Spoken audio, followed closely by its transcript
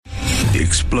the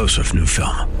explosive new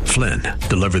film, Flynn,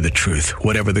 deliver the truth,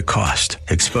 whatever the cost,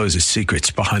 exposes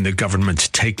secrets behind the government's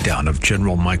takedown of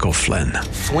General Michael Flynn.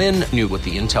 Flynn knew what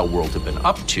the intel world had been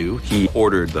up to. He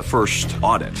ordered the first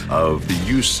audit of the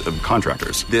use of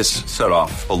contractors. This set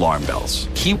off alarm bells.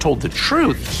 He told the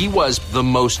truth. He was the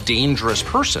most dangerous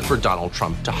person for Donald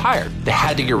Trump to hire. They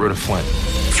had to get rid of Flynn.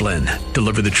 Flynn,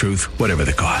 deliver the truth, whatever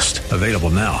the cost. Available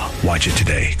now. Watch it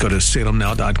today. Go to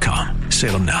salemnow.com.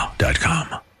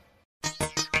 salemnow.com.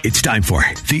 It's time for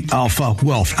the Alpha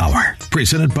Wealth Hour,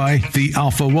 presented by the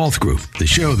Alpha Wealth Group, the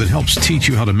show that helps teach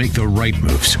you how to make the right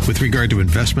moves with regard to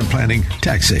investment planning,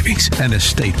 tax savings, and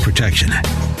estate protection.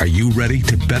 Are you ready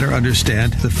to better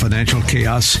understand the financial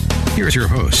chaos? Here's your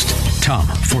host, Tom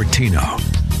Fortino.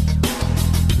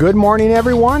 Good morning,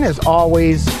 everyone. As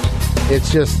always,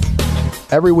 it's just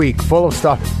every week full of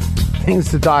stuff, things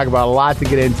to talk about, a lot to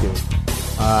get into.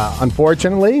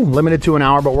 Unfortunately, limited to an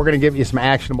hour, but we're going to give you some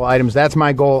actionable items. That's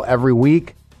my goal every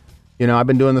week. You know, I've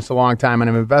been doing this a long time, and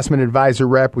I'm an investment advisor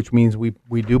rep, which means we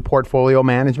do portfolio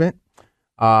management.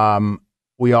 I've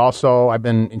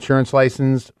been insurance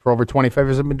licensed for over 25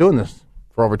 years. I've been doing this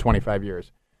for over 25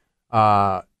 years.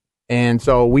 And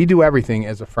so we do everything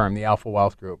as a firm, the Alpha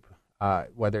Wealth Group,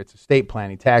 whether it's estate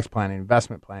planning, tax planning,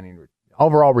 investment planning,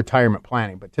 overall retirement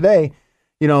planning. But today,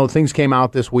 you know, things came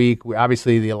out this week.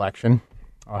 Obviously, the election.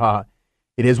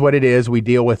 It is what it is. We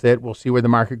deal with it. We'll see where the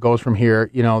market goes from here.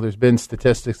 You know, there's been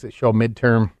statistics that show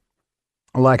midterm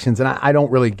elections, and I don't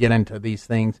really get into these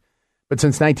things. But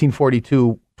since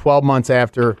 1942, 12 months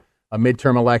after a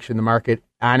midterm election, the market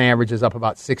on average is up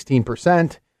about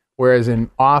 16%, whereas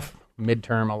in off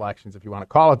midterm elections, if you want to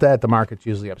call it that, the market's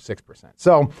usually up 6%.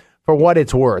 So for what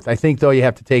it's worth, I think, though, you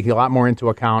have to take a lot more into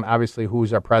account, obviously,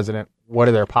 who's our president, what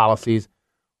are their policies,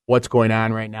 what's going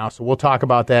on right now. So we'll talk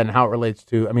about that and how it relates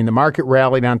to, I mean, the market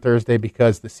rallied on Thursday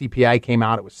because the CPI came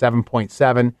out. It was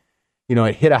 7.7. You know,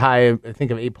 it hit a high, I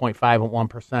think, of 8.5 at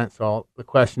 1%. So the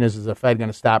question is the Fed going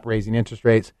to stop raising interest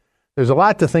rates? There's a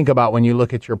lot to think about when you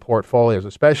look at your portfolios,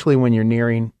 especially when you're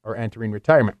nearing or entering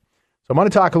retirement. So I'm going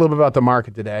to talk a little bit about the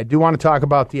market today. I do want to talk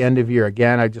about the end of year.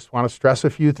 Again, I just want to stress a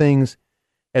few things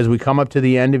as we come up to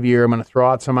the end of year. I'm going to throw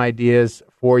out some ideas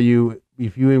for you.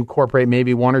 If you incorporate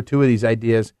maybe one or two of these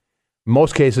ideas, in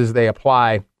most cases they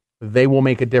apply, they will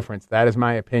make a difference. That is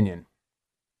my opinion.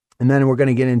 And then we're going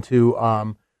to get into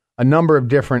a number of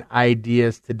different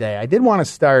ideas today. I did want to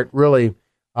start really,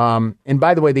 and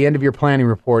by the way, the end of year planning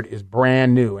report is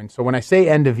brand new. And so when I say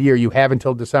end of year, you have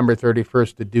until December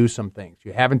 31st to do some things.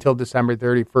 You have until December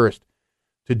 31st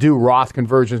to do Roth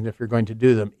conversions if you're going to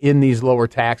do them in these lower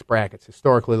tax brackets,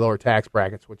 historically lower tax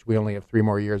brackets, which we only have 3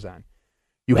 more years on.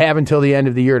 You have until the end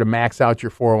of the year to max out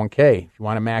your 401k. If you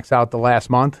want to max out the last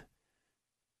month,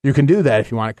 you can do that.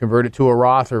 If you want to convert it to a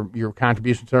Roth or your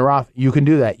contribution to a Roth, you can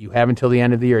do that. You have until the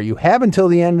end of the year. You have until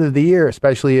the end of the year,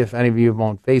 especially if any of you have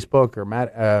owned Facebook or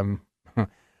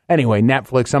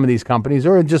Netflix, some of these companies,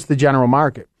 or just the general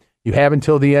market. You have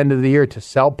until the end of the year to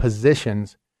sell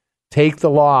positions, take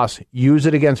the loss, use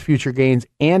it against future gains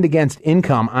and against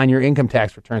income on your income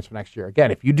tax returns for next year.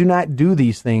 Again, if you do not do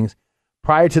these things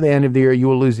prior to the end of the year, you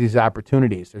will lose these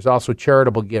opportunities. There's also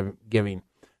charitable giving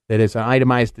that is an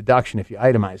itemized deduction if you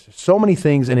itemize. There's so many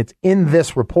things, and it's in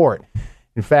this report.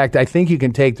 In fact, I think you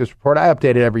can take this report. I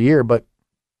update it every year, but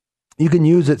you can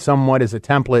use it somewhat as a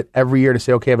template every year to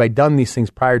say, okay, have I done these things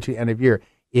prior to the end of year?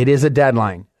 It is a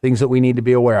deadline, things that we need to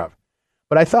be aware of.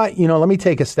 But I thought, let me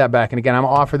take a step back. And again, I'm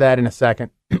going to offer that in a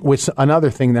second with another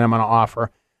thing that I'm going to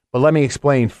offer. But let me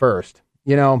explain first.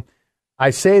 I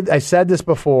said this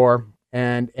before,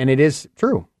 and it is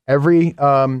true. Every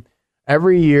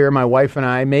year, my wife and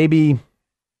I, maybe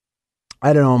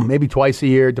twice a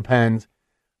year, it depends,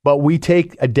 but we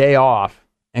take a day off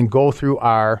and go through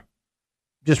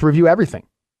just review everything.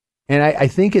 And I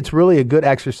think it's really a good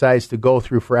exercise to go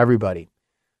through for everybody.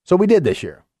 So we did this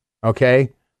year, okay?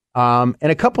 And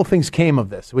a couple things came of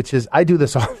this, which is I do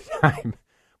this all the time,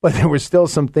 but there were still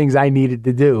some things I needed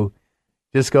to do.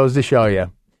 Just goes to show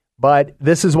you. But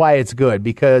this is why it's good,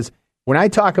 because when I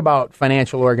talk about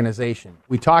financial organization,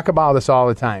 we talk about this all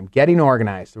the time, getting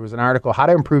organized. There was an article, How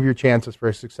to Improve Your Chances for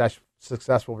a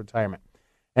Successful Retirement.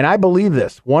 And I believe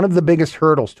this. One of the biggest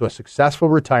hurdles to a successful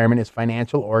retirement is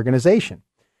financial organization.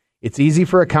 It's easy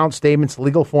for account statements,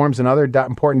 legal forms, and other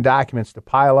important documents to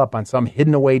pile up on some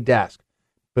hidden away desk.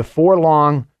 Before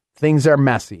long, things are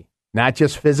messy. Not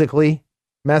just physically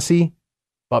messy,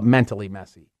 but mentally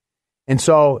messy. And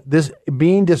so this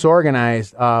being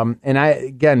disorganized,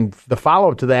 the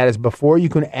follow-up to that is before you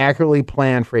can accurately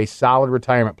plan for a solid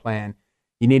retirement plan,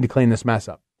 you need to clean this mess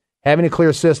up. Having a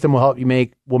clear system will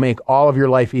make all of your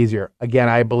life easier. Again,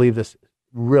 I believe this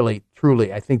really,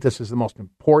 truly, I think this is the most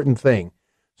important thing.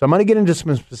 So I'm going to get into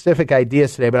some specific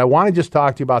ideas today, but I want to just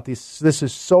talk to you about these. This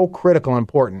is so critical and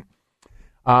important.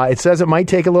 It says it might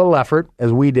take a little effort,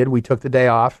 as we did. We took the day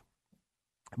off,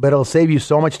 but it'll save you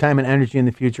so much time and energy in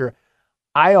the future.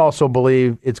 I also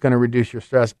believe it's going to reduce your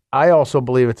stress. I also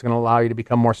believe it's going to allow you to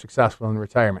become more successful in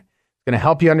retirement. It's going to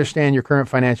help you understand your current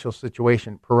financial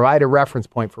situation, provide a reference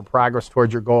point for progress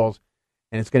towards your goals,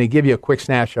 and it's going to give you a quick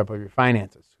snapshot of your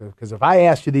finances. Because if I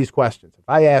asked you these questions, if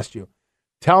I asked you,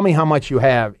 tell me how much you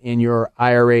have in your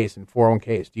IRAs and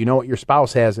 401ks. Do you know what your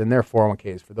spouse has in their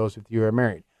 401ks for those of you who are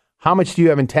married? How much do you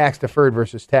have in tax-deferred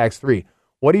versus tax-free?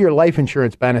 What are your life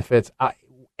insurance benefits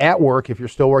at work if you're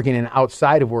still working and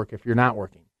outside of work if you're not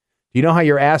working? Do you know how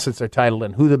your assets are titled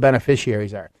and who the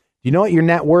beneficiaries are? Do you know what your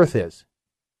net worth is?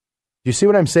 Do you see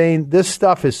what I'm saying? This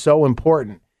stuff is so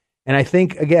important. And I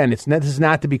think, again, this is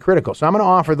not to be critical. So I'm going to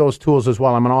offer those tools as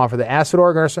well. I'm going to offer the asset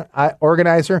organizer,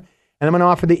 and I'm going to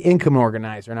offer the income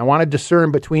organizer. And I want to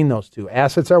discern between those two.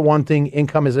 Assets are one thing,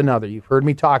 income is another. You've heard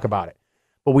me talk about it.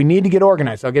 But we need to get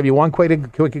organized. I'll give you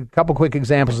couple quick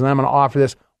examples, and then I'm going to offer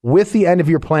this with the end of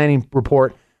your planning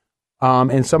report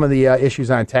and some of the issues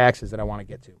on taxes that I want to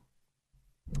get to.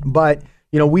 But,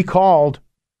 we called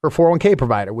her 401k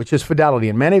provider, which is Fidelity,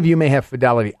 and many of you may have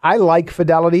Fidelity. I like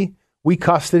Fidelity. We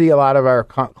custody a lot of our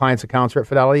clients' accounts are at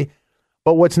Fidelity.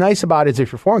 But what's nice about it is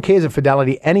if your 401k is at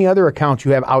Fidelity, any other account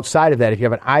you have outside of that, if you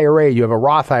have an IRA, you have a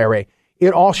Roth IRA,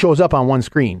 it all shows up on one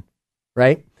screen,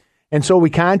 right? And so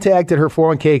we contacted her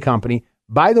 401k company.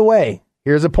 By the way,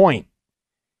 here's a point.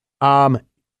 And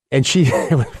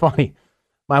it was funny.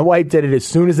 My wife did it as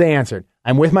soon as they answered.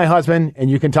 I'm with my husband,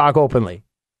 and you can talk openly.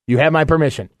 You have my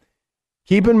permission.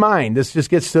 Keep in mind, this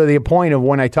just gets to the point of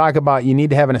when I talk about you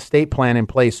need to have an estate plan in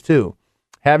place too.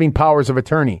 Having powers of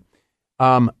attorney.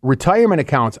 Retirement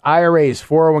accounts, IRAs,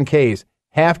 401ks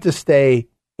have to stay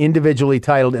individually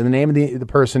titled in the name of the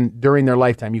person during their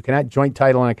lifetime. You cannot joint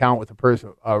title an account with a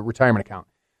retirement account.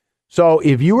 So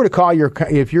if you were to call your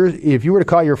spouse's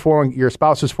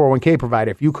 401k provider,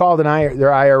 if you called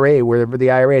their IRA, wherever the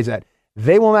IRA is at,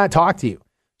 they will not talk to you.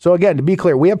 So again, to be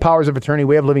clear, we have powers of attorney,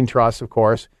 we have living trusts, of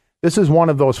course. This is one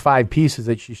of those 5 pieces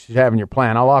that you should have in your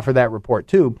plan. I'll offer that report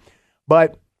too.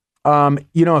 But,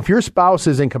 if your spouse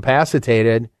is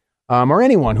incapacitated, or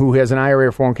anyone who has an IRA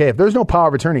or 401k, if there's no power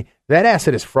of attorney, that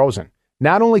asset is frozen.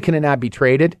 Not only can it not be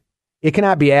traded, it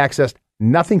cannot be accessed.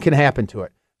 Nothing can happen to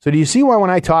it. So do you see why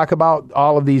when I talk about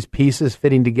all of these pieces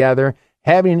fitting together,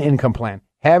 having an income plan,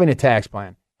 having a tax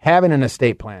plan, having an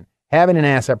estate plan, having an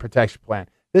asset protection plan,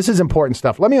 this is important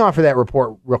stuff. Let me offer that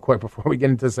report real quick before we get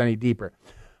into this any deeper.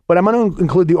 But I'm going to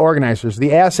include the organizers,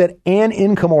 the asset and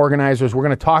income organizers. We're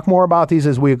going to talk more about these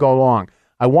as we go along.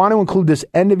 I want to include this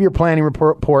end of your planning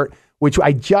report, which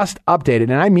I just updated.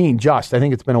 And I mean just. I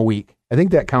think it's been a week. I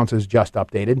think that counts as just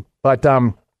updated. But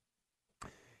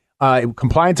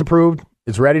compliance approved.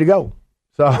 It's ready to go.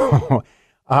 So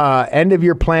end of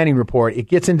your planning report. It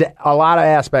gets into a lot of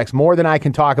aspects, more than I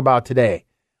can talk about today.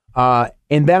 And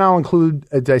then I'll include,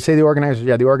 did I say the organizers?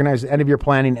 Yeah, the organizers, end of your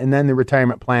planning, and then the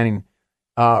retirement planning.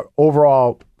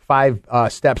 Overall 5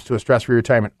 steps to a stress-free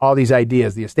retirement, all these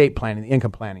ideas, the estate planning, the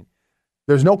income planning.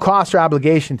 There's no cost or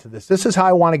obligation to this. This is how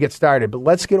I want to get started, but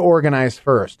let's get organized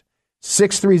first.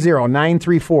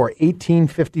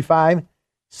 630-934-1855.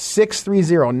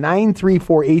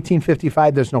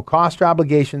 630-934-1855. There's no cost or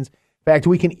obligations. In fact,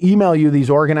 we can email you these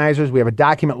organizers. We have a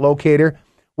document locator,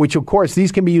 which, of course,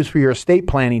 these can be used for your estate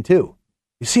planning, too.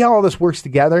 You see how all this works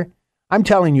together? I'm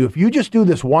telling you, if you just do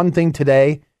this one thing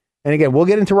today, and again, we'll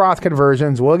get into Roth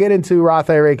conversions. We'll get into Roth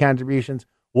IRA contributions.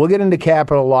 We'll get into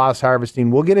capital loss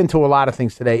harvesting. We'll get into a lot of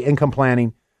things today, income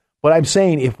planning. But I'm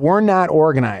saying if we're not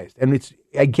organized, and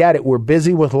I get it, we're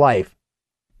busy with life.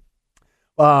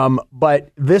 But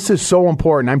this is so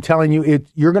important. I'm telling you,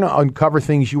 you're going to uncover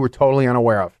things you were totally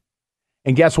unaware of.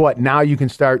 And guess what? Now you can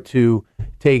start to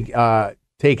take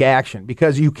action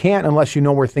because you can't unless you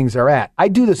know where things are at. I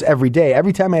do this every day.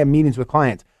 Every time I have meetings with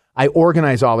clients, I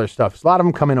organize all their stuff. A lot of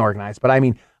them come in organized, but I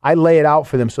mean, I lay it out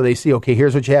for them so they see, okay,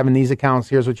 here's what you have in these accounts.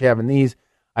 Here's what you have in these.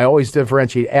 I always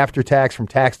differentiate after tax from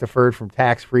tax deferred from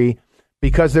tax free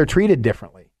because they're treated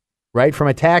differently, right? From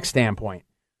a tax standpoint.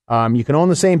 You can own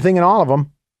the same thing in all of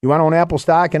them. You want to own Apple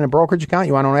stock in a brokerage account?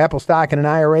 You want to own Apple stock in an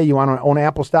IRA? You want to own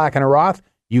Apple stock in a Roth?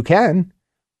 You can.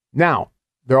 Now,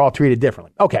 they're all treated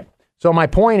differently. Okay, so my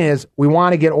point is we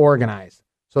want to get organized.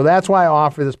 So that's why I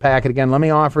offer this packet again. Let me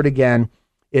offer it again.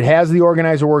 It has the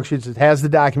organizer worksheets. It has the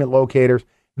document locators.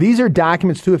 These are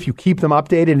documents, too, if you keep them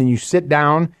updated and you sit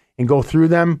down and go through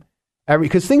them,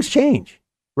 because things change,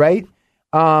 right?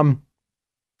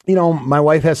 my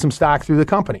wife has some stock through the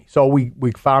company. So we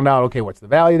found out, okay, what's the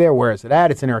value there? Where is it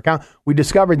at? It's in her account. We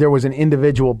discovered there was an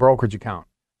individual brokerage account.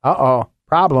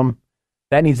 Problem.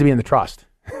 That needs to be in the trust.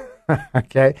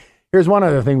 Okay. Here's one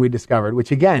other thing we discovered,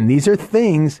 which again, these are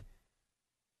things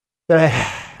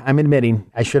that I'm admitting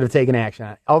I should have taken action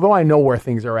on. Although I know where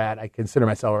things are at, I consider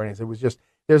myself organized. It was just,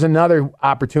 there's another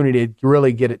opportunity to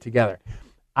really get it together.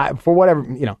 For whatever,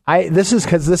 this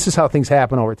is how things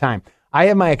happen over time. I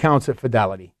have my accounts at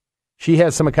Fidelity. She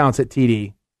has some accounts at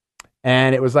TD.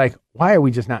 And it was like, why are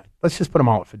we just not, let's just put them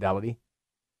all at Fidelity.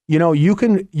 You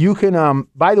can,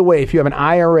 by the way, if you have an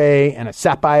IRA and a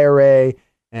SEP IRA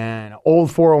and an old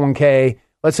 401k,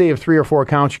 let's say you have 3 or 4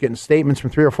 accounts, you're getting statements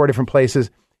from 3 or 4 different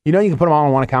places. You can put them all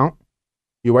in one account.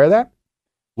 You aware of that?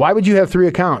 Why would you have 3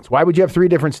 accounts? Why would you have 3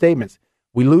 different statements?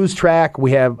 We lose track.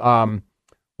 We have,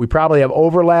 we probably have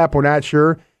overlap. We're not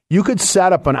sure. You could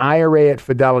set up an IRA at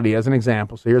Fidelity as an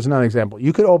example. So here's another example.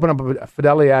 You could open up a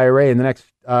Fidelity IRA in the next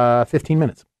 15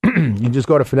 minutes. You just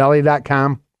go to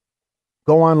fidelity.com,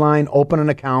 go online, open an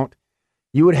account.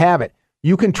 You would have it.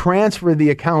 You can transfer the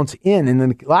accounts in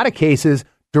a lot of cases,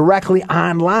 directly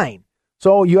online.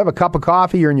 So you have a cup of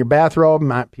coffee, you're in your bathrobe.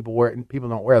 People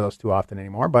don't wear those too often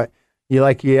anymore, but you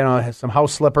have some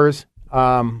house slippers,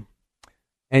 and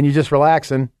you're just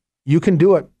relaxing. You can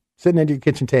do it sitting at your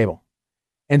kitchen table.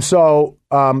 And so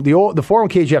the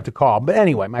 401ks you have to call. But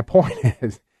anyway, my point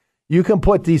is you can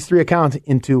put these 3 accounts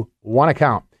into one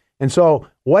account. And so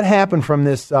what happened from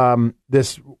this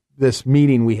this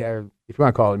meeting we had, if you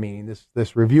want to call it a meeting,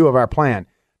 this review of our plan?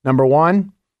 Number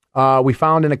one, we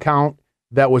found an account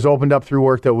that was opened up through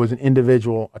work that was an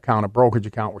individual account, a brokerage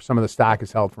account where some of the stock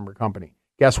is held from her company.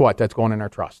 Guess what? That's going in our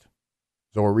trust.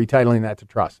 So we're retitling that to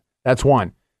trust. That's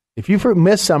one. If you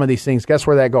miss some of these things, guess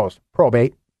where that goes?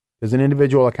 Probate. Because an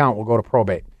individual account will go to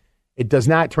probate. It does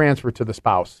not transfer to the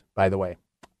spouse, by the way.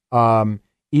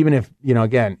 Even if,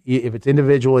 again, if it's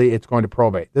individually, it's going to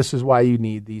probate. This is why you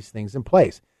need these things in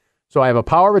place. So I have a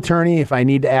power of attorney if I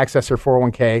need to access her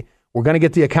 401k. We're going to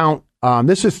get the account.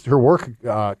 This is her work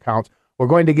accounts. We're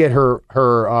going to get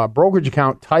her brokerage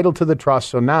account titled to the trust.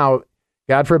 So now,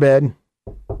 God forbid,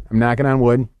 I'm knocking on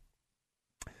wood,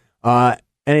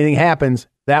 anything happens,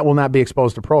 that will not be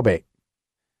exposed to probate.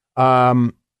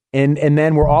 And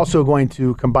then we're also going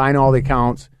to combine all the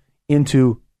accounts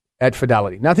at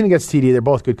Fidelity. Nothing against TD. They're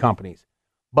both good companies.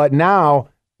 But now,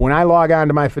 when I log on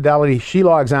to my Fidelity, she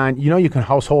logs on. You can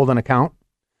household an account.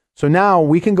 So now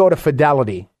we can go to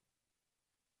Fidelity,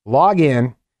 log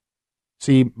in,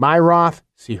 see my Roth,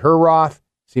 see her Roth,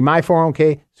 see my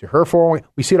 401k, see her 401k.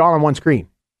 We see it all on one screen.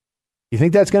 You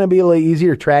think that's going to be a little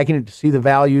easier tracking it, to see the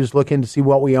values, look in to see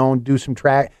what we own, do some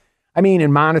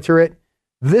and monitor it?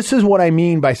 This is what I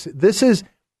mean by this is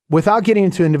without getting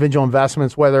into individual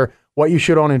investments, whether what you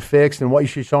should own in fixed and what you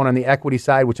should own on the equity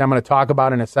side, which I'm going to talk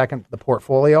about in a second, the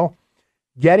portfolio.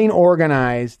 Getting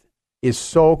organized is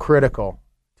so critical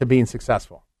to being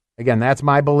successful. Again, that's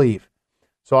my belief.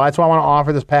 So that's why I want to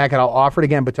offer this packet. I'll offer it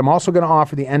again, but I'm also going to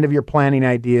offer the end of your planning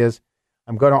ideas.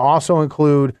 I'm going to also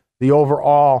include the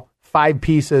overall 5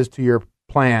 pieces to your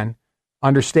plan,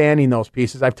 understanding those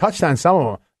pieces. I've touched on some of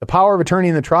them. The power of attorney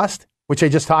and the trust, which I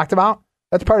just talked about,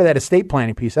 that's part of that estate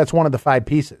planning piece. That's one of the 5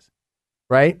 pieces,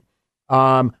 right?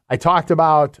 I talked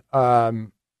about,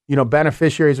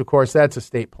 beneficiaries, of course, that's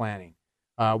estate planning.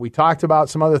 We talked about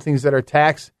some other things that are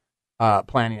tax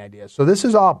planning ideas. So this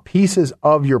is all pieces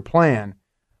of your plan,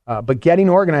 but getting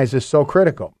organized is so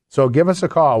critical. So give us a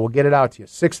call. We'll get it out to you,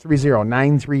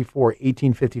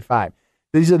 630-934-1855.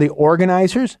 These are the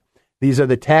organizers. These are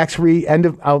the tax-free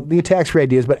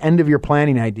ideas, but end of your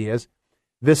planning ideas.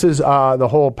 This is the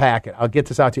whole packet. I'll get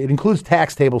this out to you. It includes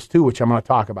tax tables too, which I'm going to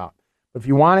talk about. But if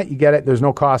you want it, you get it. There's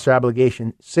no cost or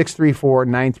obligation.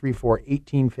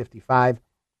 634-934-1855.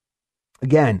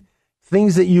 Again,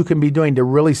 things that you can be doing to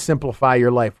really simplify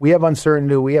your life. We have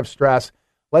uncertainty. We have stress.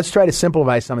 Let's try to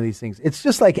simplify some of these things. It's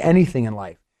just like anything in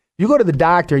life. You go to the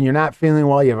doctor and you're not feeling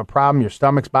well, you have a problem, your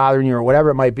stomach's bothering you or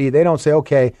whatever it might be. They don't say,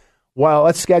 okay, well,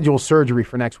 let's schedule surgery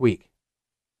for next week.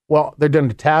 Well, they're doing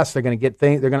the tests. They're going to get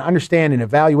things. They're going to understand and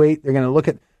evaluate. They're going to look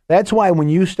at. That's why when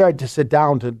you start to sit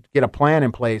down to get a plan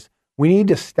in place, we need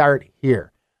to start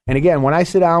here. And again, when I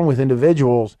sit down with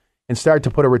individuals and start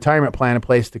to put a retirement plan in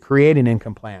place, to create an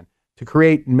income plan, to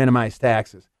create and minimize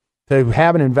taxes, to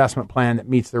have an investment plan that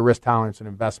meets their risk tolerance and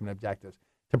investment objectives,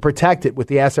 to protect it with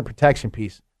the asset protection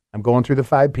piece. I'm going through the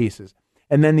 5 pieces.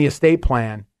 And then the estate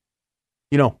plan,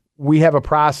 we have a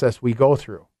process we go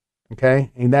through. Okay.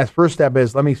 And that first step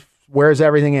is, where's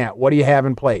everything at? What do you have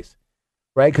in place?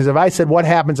 Right? Because if I said, what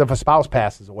happens if a spouse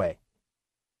passes away?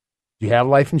 Do you have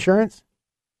life insurance?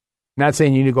 I'm not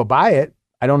saying you need to go buy it.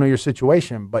 I don't know your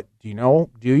situation, but do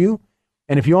you?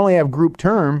 And if you only have group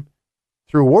term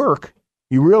through work,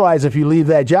 you realize if you leave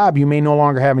that job, you may no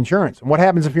longer have insurance. And what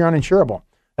happens if you're uninsurable?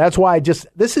 That's why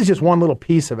this is just one little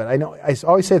piece of it. I know I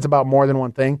always say it's about more than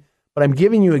one thing, but I'm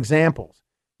giving you examples.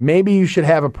 Maybe you should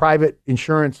have a private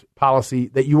insurance policy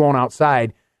that you own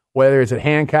outside, whether it's at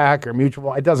Hancock or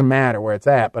Mutual. It doesn't matter where it's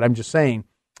at, but I'm just saying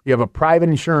you have a private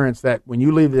insurance that when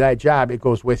you leave that job, it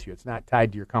goes with you. It's not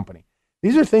tied to your company.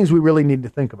 These are things we really need to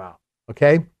think about,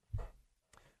 okay?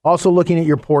 Also looking at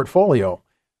your portfolio.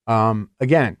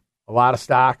 Again, a lot of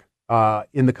stock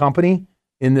in the company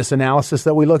in this analysis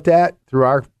that we looked at through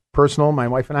our personal, my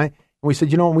wife and I, and we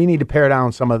said, we need to pare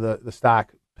down some of the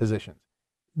stock positions.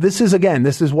 This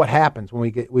is what happens when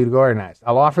we go organized.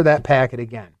 I'll offer that packet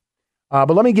again.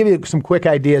 But let me give you some quick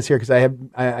ideas here because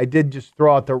I did just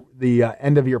throw out the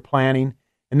end of your planning,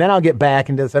 and then I'll get back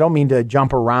into this. I don't mean to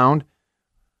jump around,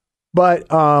 but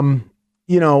and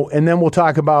then we'll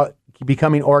talk about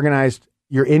becoming organized,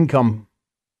 your income,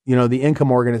 the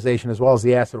income organization as well as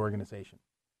the asset organization.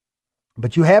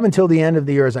 But you have until the end of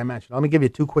the year, as I mentioned. Let me give you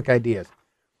two quick ideas.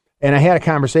 And I had a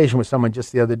conversation with someone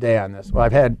just the other day on this. Well,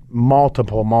 I've had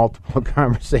multiple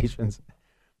conversations.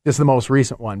 This is the most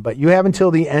recent one. But you have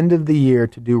until the end of the year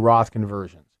to do Roth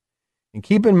conversions. And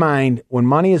keep in mind, when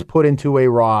money is put into a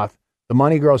Roth, the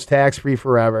money grows tax-free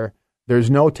forever.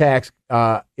 There's no tax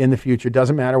in the future. It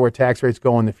doesn't matter where tax rates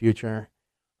go in the future.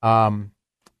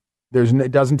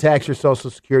 It doesn't tax your Social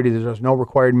Security. There's no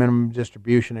required minimum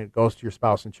distribution. It goes to your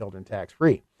spouse and children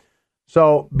tax-free.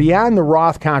 So beyond the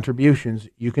Roth contributions,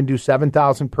 you can do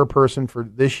 $7,000 per person for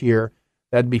this year.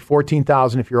 That'd be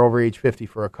 $14,000 if you're over age 50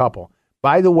 for a couple.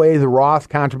 By the way, the Roth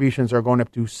contributions are going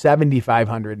up to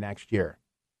 $7,500 next year.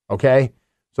 Okay,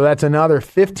 so that's another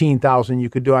 $15,000 you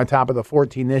could do on top of the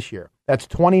 $14,000 this year. That's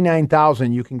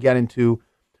 $29,000 you can get into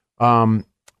an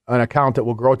account that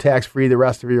will grow tax-free the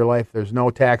rest of your life. There's no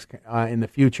tax in the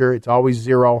future. It's always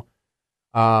zero.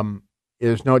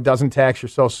 It doesn't tax your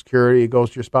Social Security. It goes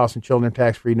to your spouse and children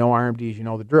tax-free. No RMDs. You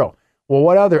know the drill. Well,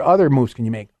 what other moves can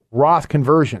you make? Roth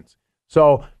conversions.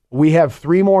 So we have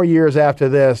 3 more years after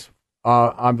this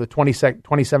on the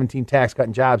 2017 Tax Cut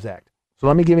and Jobs Act. So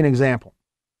let me give you an example.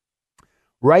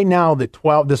 Right now,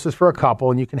 this is for a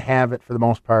couple, and you can have it for the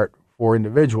most part for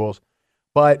individuals,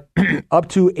 but up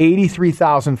to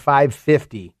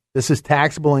 $83,550. This is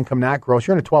taxable income, not gross.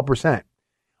 You're in a 12%.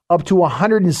 Up to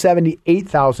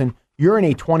 $178,000. You're in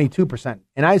a 22%.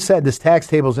 And I said this tax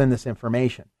table's in this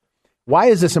information. Why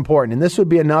is this important? And this would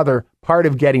be another part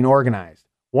of getting organized.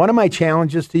 One of my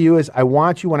challenges to you is I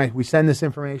want you, when we send this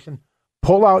information,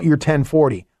 pull out your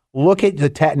 1040. Look at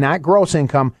the not gross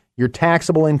income, your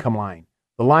taxable income line.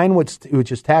 The line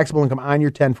which is taxable income on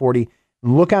your 1040.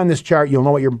 Look on this chart. You'll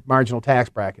know what your marginal tax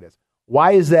bracket is.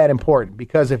 Why is that important?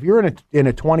 Because if you're in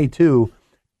a 22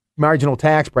 marginal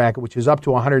tax bracket, which is up to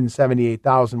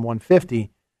 $178,150,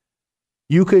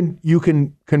 you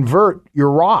can convert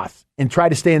your Roth and try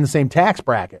to stay in the same tax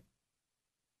bracket.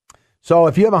 So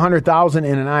if you have $100,000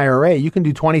 in an IRA, you can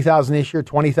do $20,000 this year,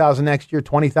 $20,000 next year,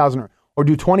 $20,000, or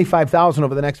do $25,000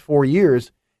 over the next 4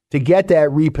 years to get that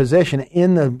reposition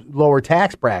in the lower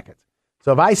tax brackets.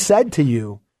 So if I said to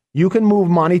you, you can move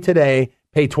money today,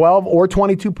 pay 12 or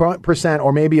 22%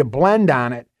 or maybe a blend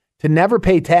on it to never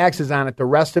pay taxes on it the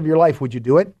rest of your life, would you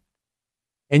do it?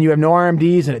 And you have no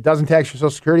RMDs and it doesn't tax your Social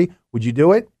Security, would you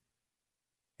do it?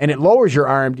 And it lowers your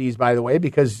RMDs, by the way,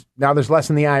 because now there's less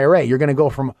in the IRA. You're going to go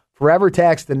from forever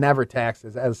tax to never tax,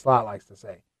 as Slot likes to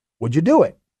say. Would you do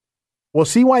it? Well,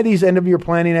 see why these end-of-year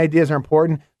planning ideas are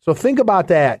important? So think about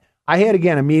that. I had,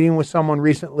 again, a meeting with someone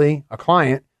recently, a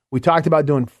client. We talked about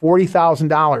doing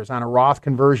 $40,000 on a Roth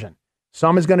conversion.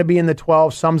 Some is going to be in the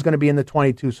 12, some's going to be in the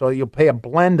 22, so you'll pay a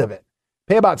blend of it.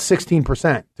 Pay about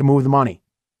 16% to move the money.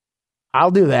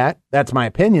 I'll do that. That's my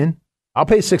opinion. I'll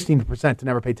pay 16% to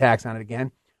never pay tax on it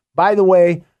again. By the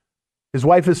way, his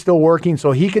wife is still working,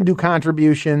 so he can do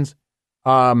contributions,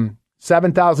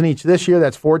 $7,000 each this year.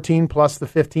 That's 14 plus the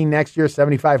 15 next year,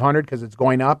 7,500 because it's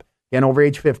going up. Again, over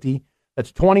age 50.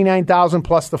 That's 29,000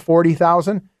 plus the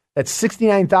 40,000. That's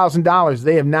 $69,000.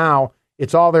 They have now.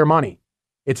 It's all their money.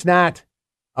 It's not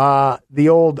the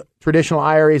old traditional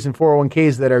IRAs and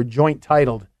 401ks that are joint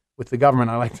titled with the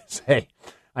government. I like to say,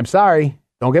 I'm sorry,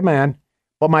 don't get mad.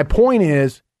 But my point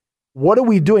is, what are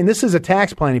we doing? This is a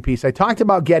tax planning piece. I talked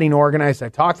about getting organized. I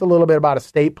talked a little bit about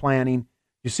estate planning.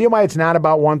 You see why it's not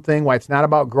about one thing, why it's not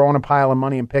about growing a pile of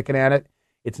money and picking at it.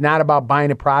 It's not about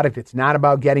buying a product. It's not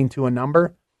about getting to a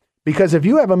number. Because if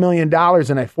you have $1 million in a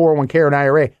 401k or an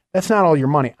IRA, that's not all your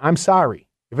money. I'm sorry.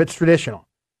 If it's traditional,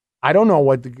 I don't know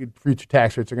what the future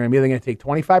tax rates are going to be. Are they going to take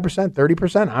 25%,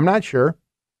 30%? I'm not sure.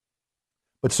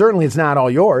 but certainly it's not all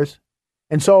yours.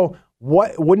 And so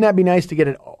wouldn't that be nice to get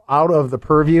it out of the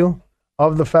purview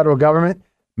of the federal government,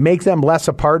 make them less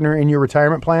a partner in your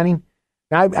retirement planning?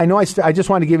 Now, I know I just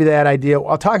want to give you that idea.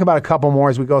 I'll talk about a couple more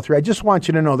as we go through. I just want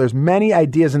you to know there's many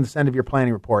ideas in this end of your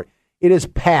planning report. It is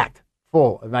packed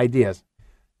full of ideas.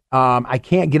 I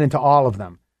can't get into all of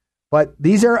them, but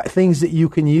these are things that you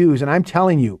can use. And I'm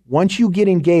telling you, once you get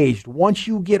engaged, once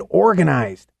you get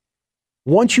organized,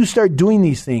 once you start doing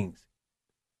these things,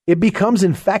 it becomes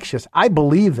infectious. I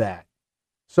believe that.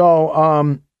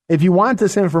 So if you want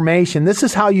this information, this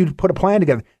is how you put a plan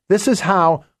together. This is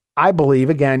how I believe,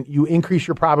 again, you increase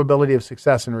your probability of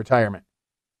success in retirement.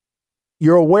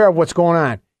 You're aware of what's going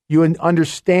on. You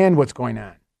understand what's going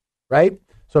on, right?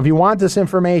 So if you want this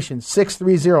information,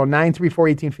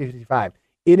 630-934-1855.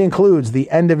 It includes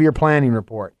the end of your planning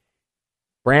report.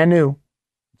 Brand new.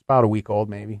 It's about a week old,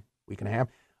 maybe, week and a half.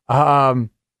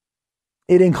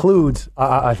 It includes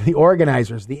the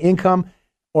organizers, the income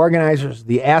organizers,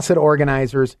 the asset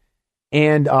organizers,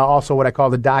 and also what I call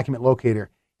the document locator.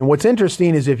 And what's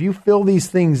interesting is if you fill these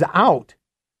things out,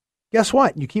 guess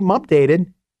what? You keep them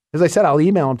updated. As I said, I'll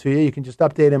email them to you. You can just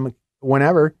update them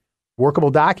whenever.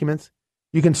 Workable documents.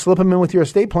 You can slip them in with your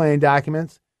estate planning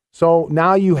documents. So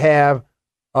now you have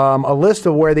a list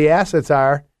of where the assets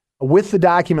are with the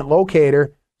document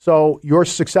locator, so your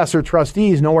successor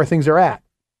trustees know where things are at.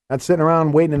 Not sitting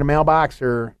around waiting in a mailbox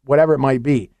or whatever it might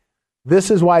be.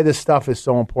 This is why this stuff is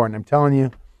so important. I'm telling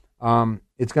you,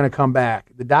 it's going to come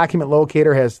back. The document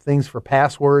locator has things for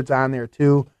passwords on there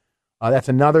too. That's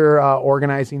another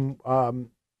organizing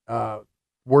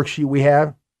worksheet we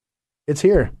have. It's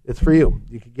here. It's for you.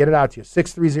 You can get it out to you.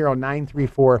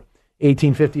 630-934-1855.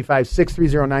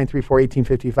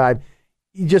 630-934-1855.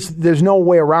 There's no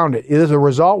way around it. The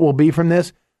result will be from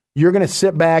this, you're going to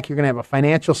sit back. You're going to have a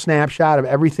financial snapshot of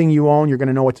everything you own. You're going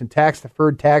to know what's in tax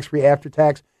deferred, tax free, after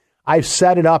tax. I've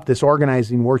set it up, this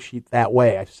organizing worksheet, that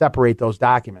way. I separate those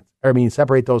documents.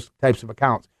 Separate those types of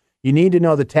accounts. You need to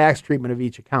know the tax treatment of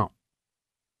each account.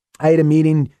 I had a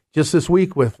meeting just this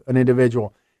week with an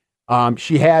individual.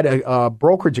 She had a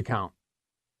brokerage account.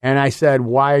 And I said,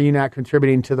 why are you not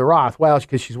contributing to the Roth? Well,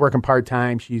 because she's working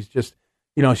part-time. She's just,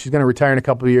 she's going to retire in a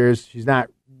couple of years. She's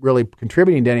not really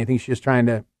contributing to anything. She's just trying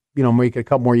to, make it a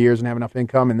couple more years and have enough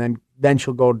income. And then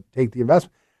she'll go take the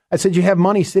investment. I said, you have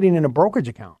money sitting in a brokerage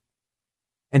account.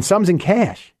 And some's in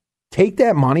cash. Take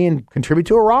that money and contribute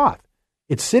to a Roth.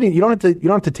 It's sitting. You don't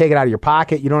have to take it out of your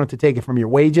pocket. You don't have to take it from your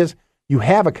wages. You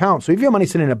have accounts. So if you have money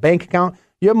sitting in a bank account,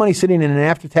 you have money sitting in an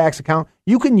after-tax account,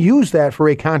 you can use that for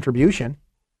a contribution.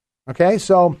 Okay?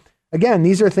 So again,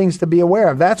 these are things to be aware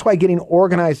of. That's why getting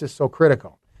organized is so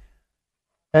critical.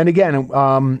 And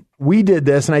again, we did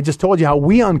this, and I just told you how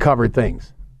we uncovered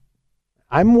things.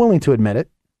 I'm willing to admit it.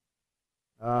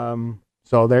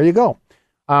 So there you go.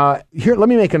 Here, let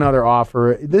me make another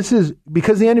offer. This is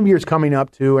because the end of the year is coming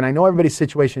up too, and I know everybody's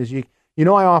situation is I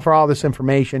offer all this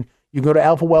information. You can go to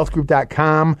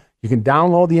alphawealthgroup.com. You can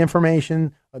download the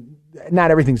information.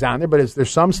 Not everything's on there, but there's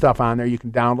some stuff on there you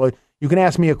can download. You can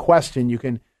ask me a question. You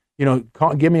can,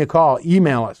 give me a call,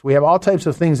 email us. We have all types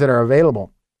of things that are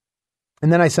available.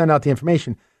 And then I send out the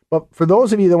information. But for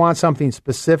those of you that want something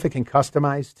specific and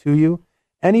customized to you,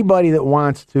 anybody that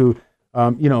wants to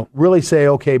really say,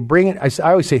 okay, bring it. I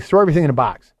always say, throw everything in a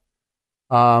box.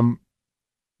 If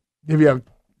you have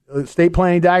estate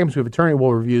planning documents, we have attorney,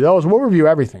 we'll review those. We'll review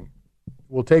everything.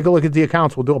 We'll take a look at the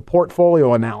accounts. We'll do a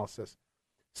portfolio analysis,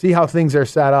 see how things are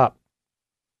set up.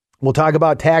 We'll talk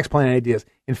about tax plan ideas.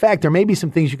 In fact, there may be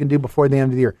some things you can do before the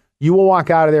end of the year. You will walk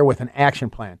out of there with an action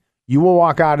plan. You will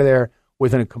walk out of there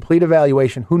with a complete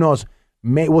evaluation. Who knows?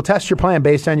 We'll test your plan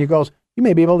based on your goals. You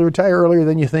may be able to retire earlier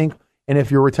than you think. And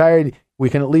if you're retired, we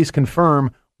can at least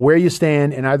confirm where you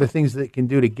stand and are there things that it can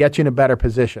do to get you in a better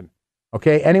position.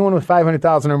 Okay? Anyone with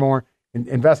 $500,000 or more in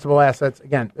investable assets,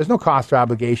 again, there's no cost or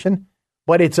obligation,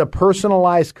 but it's a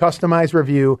personalized, customized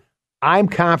review. I'm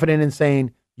confident in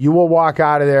saying you will walk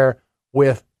out of there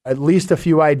with at least a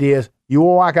few ideas. You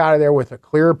will walk out of there with a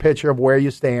clearer picture of where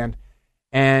you stand.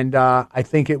 And I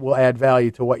think it will add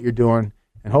value to what you're doing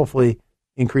and hopefully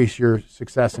increase your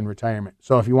success in retirement.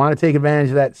 So if you want to take advantage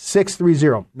of that,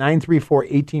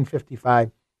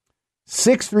 630-934-1855.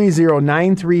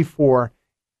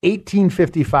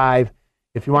 630-934-1855.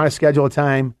 If you want to schedule a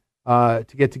time to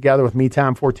get together with me,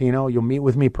 Tom Fortino, you'll meet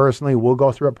with me personally. We'll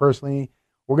go through it personally.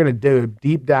 We're going to do a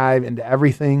deep dive into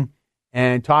everything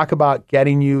and talk about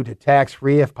getting you to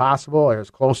tax-free if possible or as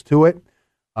close to it,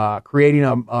 creating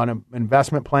an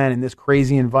investment plan in this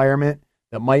crazy environment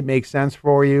that might make sense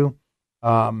for you.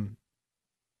 And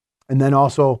then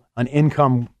also an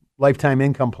lifetime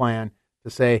income plan to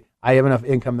say, I have enough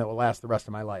income that will last the rest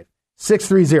of my life.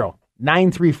 630-934-1855,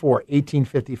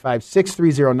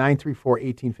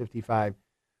 630-934-1855.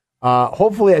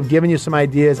 Hopefully I've given you some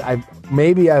ideas. I've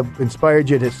inspired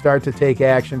you to start to take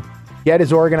action. Get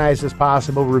as organized as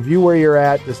possible. Review where you're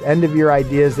at. This end of year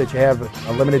ideas that you have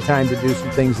a limited time to do some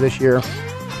things this year.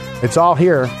 It's all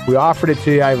here. We offered it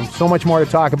to you. I have so much more to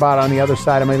talk about on the other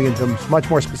side. I'm going to get into much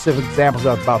more specific examples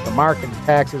about the market,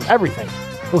 taxes, everything.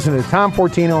 Listen to Tom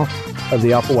Fortino of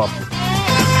the Alpha Wealth Group.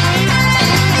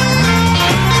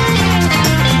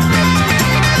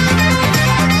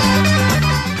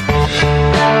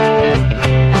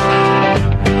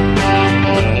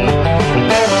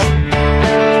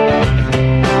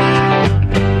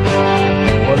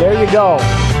 Go.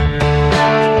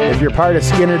 If you're part of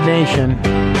Skinner Nation,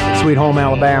 Sweet Home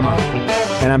Alabama,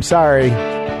 and I'm sorry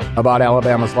about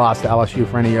Alabama's loss to LSU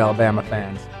for any of your Alabama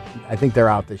fans. I think they're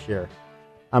out this year.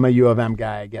 I'm a U of M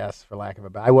guy, I guess, for lack of a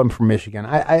better. I wasn't from Michigan.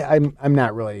 I'm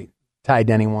not really tied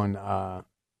to anyone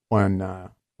when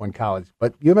college,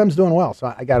 but U of M's doing well,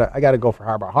 so I gotta go for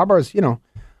Harbaugh. Harbaugh's, the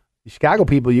Chicago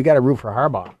people, you got to root for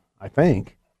Harbaugh. I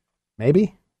think,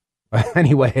 maybe, but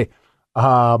anyway.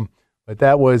 But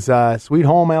that was Sweet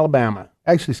Home Alabama.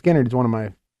 Actually, Skinner is one of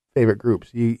my favorite groups.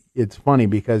 It's funny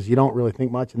because you don't really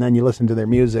think much, and then you listen to their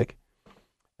music,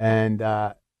 and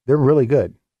they're really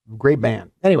good. Great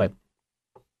band. Anyway,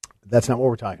 that's not what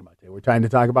we're talking about today. We're trying to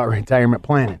talk about retirement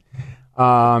planning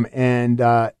and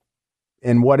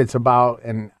what it's about.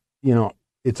 And,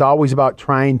 it's always about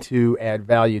trying to add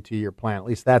value to your plan. At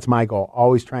least that's my goal.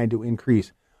 Always trying to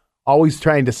increase. Always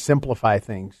trying to simplify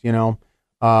things,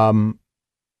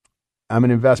 I'm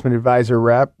an investment advisor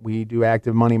rep. We do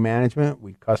active money management.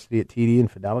 We custody at TD and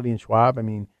Fidelity and Schwab.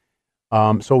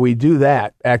 So we do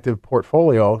that, active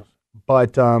portfolio.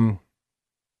 But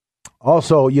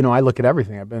also, I look at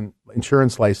everything. I've been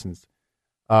insurance licensed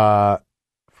for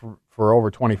over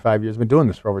 25 years. I've been doing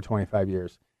this for over 25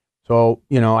 years. So,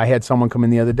 I had someone come in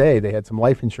the other day. They had some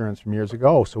life insurance from years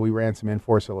ago. So we ran some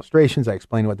in-force illustrations. I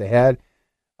explained what they had.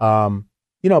 But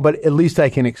at least I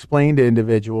can explain to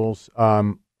individuals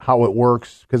how it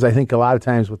works, because I think a lot of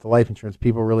times with the life insurance,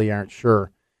 people really aren't sure,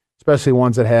 especially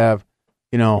ones that have,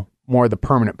 more of the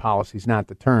permanent policies, not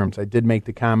the terms. I did make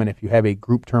the comment, if you have a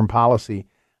group term policy,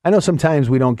 I know sometimes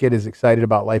we don't get as excited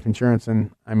about life insurance, and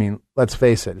let's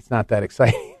face it, it's not that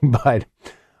exciting, but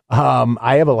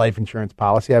I have a life insurance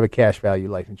policy. I have a cash value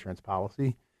life insurance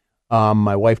policy.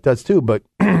 My wife does too, but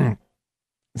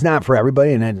it's not for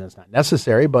everybody, and it's not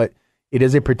necessary, but it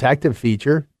is a protective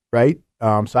feature, right?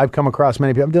 So I've come across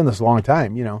many people. I've done this a long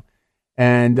time,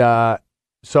 and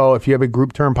so if you have a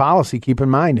group term policy, keep in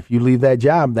mind, if you leave that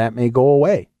job, that may go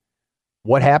away.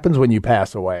 What happens when you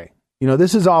pass away?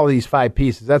 This is all of these 5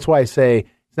 pieces. That's why I say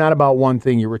it's not about one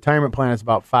thing. Your retirement plan is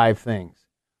about 5 things.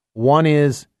 One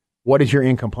is, what is your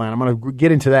income plan? I'm going to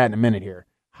get into that in a minute here.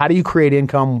 How do you create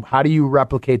income? How do you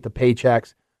replicate the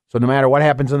paychecks? So no matter what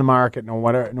happens in the market, no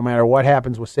matter what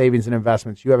happens with savings and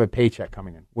investments, you have a paycheck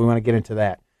coming in. We want to get into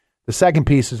that. The second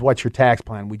piece is, what's your tax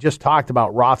plan? We just talked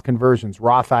about Roth conversions,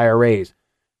 Roth IRAs,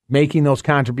 making those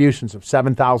contributions of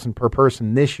 $7,000 per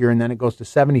person this year, and then it goes to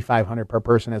 $7,500 per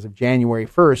person as of January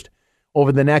 1st.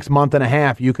 Over the next month and a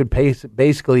half, you could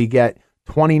basically get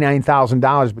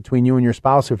 $29,000 between you and your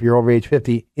spouse, if you're over age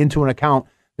 50, into an account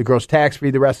that grows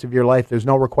tax-free the rest of your life. There's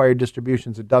no required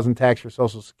distributions. It doesn't tax your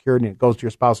Social Security, and it goes to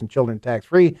your spouse and children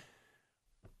tax-free.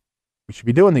 We should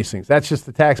be doing these things. That's just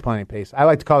the tax planning piece. I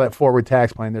like to call that forward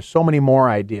tax planning. There's so many more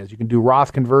ideas. You can do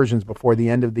Roth conversions before the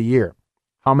end of the year.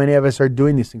 How many of us are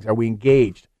doing these things? Are we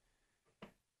engaged?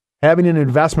 Having an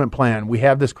investment plan. We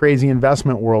have this crazy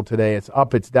investment world today. It's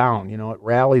up, it's down. It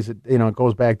rallies, it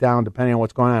goes back down depending on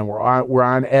what's going on. We're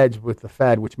on edge with the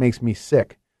Fed, which makes me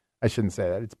sick. I shouldn't say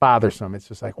that. It's bothersome. It's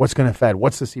just like, what's going to Fed?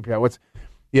 What's the CPI?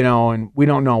 And we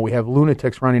don't know. We have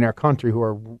lunatics running our country who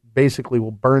are basically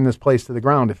will burn this place to the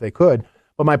ground if they could.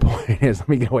 But my point is, let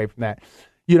me get away from that.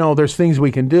 There's things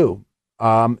we can do.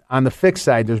 On the fixed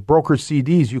side, there's brokered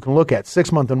CDs you can look at.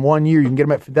 6 month and 1 year, you can get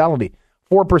them at Fidelity.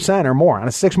 4% or more on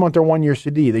a 6 month or 1 year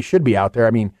CD. They should be out there.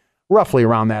 Roughly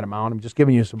around that amount. I'm just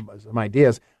giving you some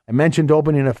ideas. I mentioned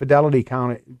opening a Fidelity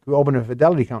account.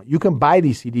 You can buy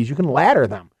these CDs. You can ladder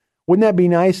them. Wouldn't that be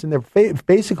nice? And they're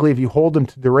basically, if you hold them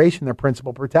to duration, they're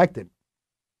principal protected.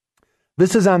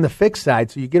 This is on the fixed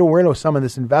side, so you get rid of some of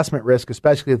this investment risk,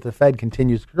 especially if the Fed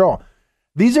continues to grow.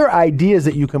 These are ideas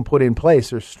that you can put in place.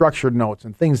 There's structured notes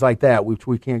and things like that, which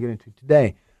we can't get into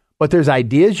today. But there's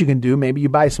ideas you can do. Maybe you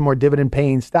buy some more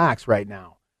dividend-paying stocks right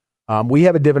now. We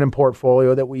have a dividend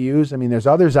portfolio that we use. There's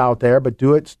others out there, but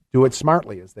do it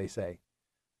smartly, as they say.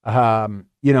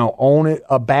 Own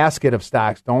a basket of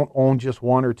stocks. Don't own just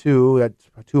one or two. That's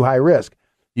too high risk.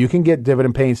 You can get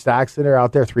dividend-paying stocks that are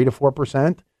out there 3 to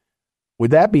 4%.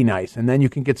 Would that be nice? And then you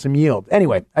can get some yield.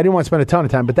 Anyway, I didn't want to spend a ton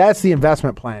of time, but that's the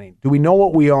investment planning. Do we know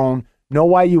what we own? Know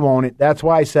why you own it? That's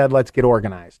why I said let's get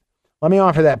organized. Let me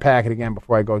offer that packet again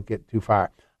before I get too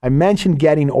far. I mentioned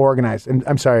getting organized. And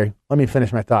I'm sorry, let me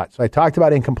finish my thought. So I talked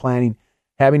about income planning,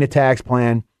 having a tax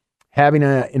plan, having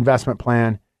an investment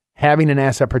plan, having an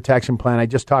asset protection plan. I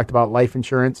just talked about life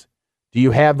insurance. Do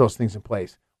you have those things in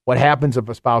place? What happens if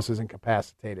a spouse is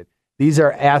incapacitated? These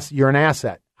are you're an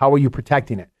asset. How are you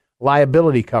protecting it?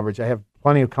 Liability coverage. I have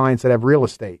plenty of clients that have real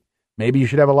estate. Maybe you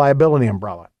should have a liability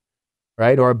umbrella,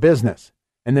 right? Or a business.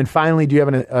 And then finally, do you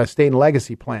have an estate and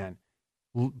legacy plan?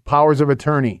 Powers of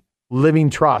attorney,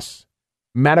 living trusts,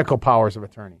 medical powers of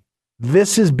attorney.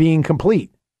 This is being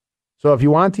complete. So if you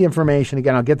want the information,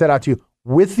 again, I'll get that out to you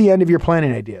with the end of your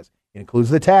planning ideas. It includes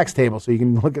the tax table, so you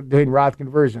can look at doing Roth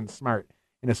conversions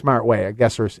in a smart way, I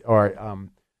guess, or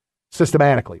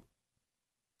systematically.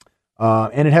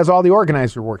 And it has all the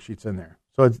organizer worksheets in there.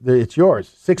 So it's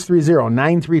yours.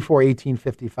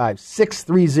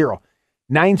 630-934-1855.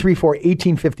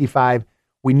 630-934-1855.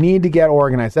 We need to get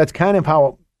organized. That's kind of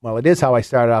it is how I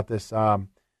started out this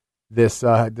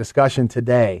discussion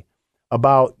today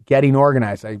about getting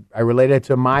organized. I related it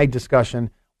to my discussion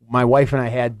my wife and I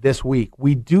had this week.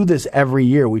 We do this every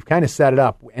year. We've kind of set it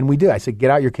up, and we do. I said, get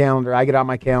out your calendar. I get out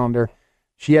my calendar.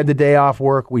 She had the day off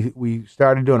work. We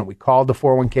started doing it. We called the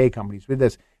 401k companies with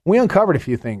this. We uncovered a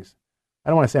few things. I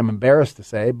don't want to say I'm embarrassed to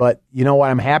say, but you know what?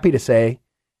 I'm happy to say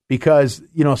because,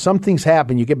 some things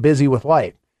happen. You get busy with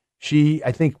life.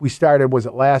 I think we started, was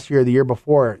it last year or the year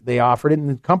before? They offered it, and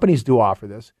the companies do offer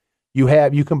this.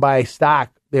 You can buy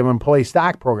stock. They have an employee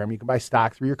stock program. You can buy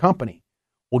stock through your company.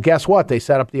 Well, guess what? They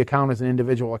set up the account as an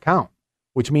individual account,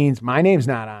 which means my name's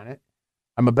not on it.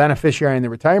 I'm a beneficiary in the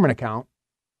retirement account,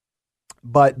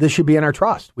 but this should be in our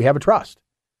trust. We have a trust.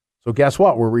 So guess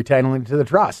what? We're retitling it to the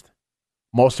trust.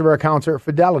 Most of our accounts are at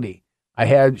Fidelity.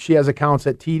 She has accounts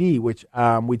at TD, which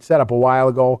we'd set up a while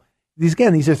ago. These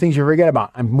are things you forget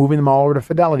about. I'm moving them all over to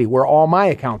Fidelity, where all my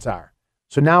accounts are.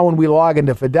 So now when we log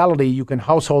into Fidelity, you can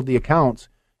household the accounts.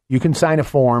 You can sign a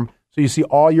form. So you see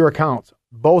all your accounts.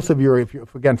 Both of your,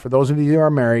 for those of you who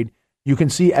are married, you can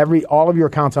see all of your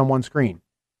accounts on one screen.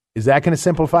 Is that going to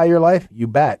simplify your life? You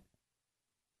bet.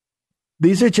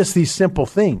 These are just these simple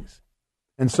things.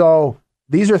 And so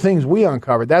these are things we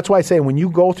uncovered. That's why I say when you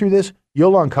go through this,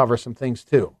 you'll uncover some things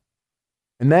too.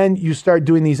 And then you start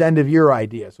doing these end of year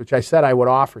ideas, which I said I would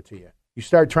offer to you. You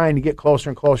start trying to get closer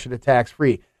and closer to tax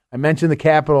free. I mentioned the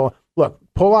capital. Look,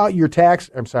 pull out your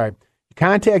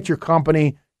contact your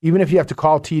company. Even if you have to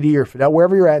call TD or Fidelity,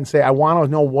 wherever you're at, and say, I want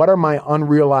to know what are my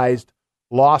unrealized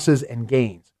losses and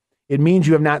gains. It means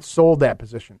you have not sold that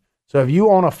position. So if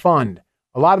you own a fund,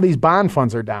 a lot of these bond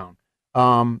funds are down.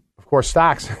 Of course,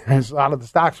 stocks, a lot of the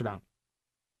stocks are down.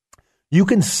 You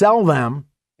can sell them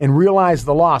and realize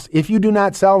the loss. If you do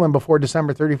not sell them before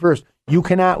December 31st, you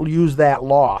cannot use that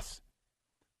loss.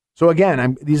 So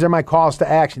again, these are my calls to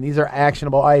action. These are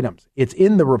actionable items. It's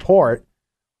in the report,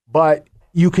 but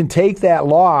you can take that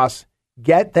loss,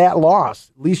 get that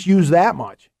loss, at least use that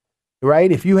much, right?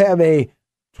 If you have a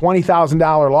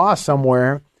 $20,000 loss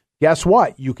somewhere, guess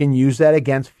what? You can use that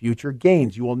against future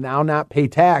gains. You will now not pay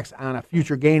tax on a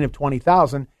future gain of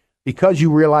 $20,000 because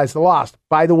you realize the loss.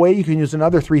 By the way, you can use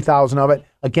another $3,000 of it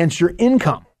against your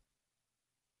income.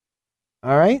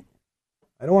 All right?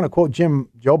 I don't want to quote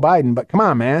Joe Biden, but come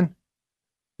on, man.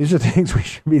 These are things we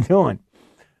should be doing.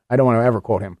 I don't want to ever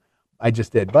quote him. I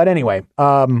just did. But anyway,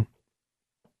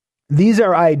 these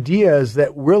are ideas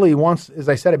that really, once, as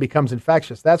I said, it becomes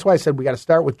infectious. That's why I said we got to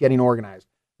start with getting organized.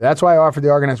 That's why I offered the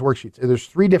organized worksheets. There's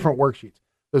 3 different worksheets.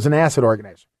 There's an asset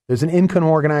organizer. There's an income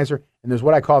organizer. And there's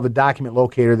what I call the document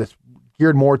locator that's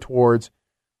geared more towards,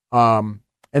 and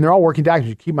they're all working documents.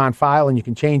 You keep them on file and you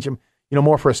can change them,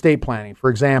 more for estate planning.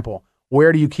 For example,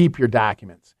 where do you keep your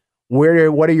documents? What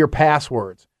are your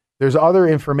passwords? There's other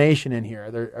information in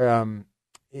here.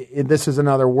 This is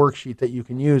another worksheet that you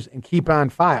can use and keep on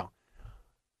file.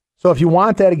 So if you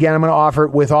want that, again, I'm going to offer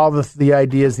it with all the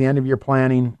ideas, the end of your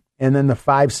planning, and then the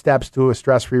 5 steps to a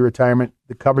stress-free retirement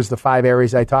that covers the 5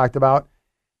 areas I talked about,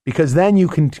 because then you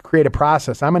can create a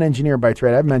process. I'm an engineer by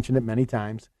trade. I've mentioned it many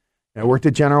times. I worked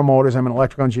at General Motors. I'm an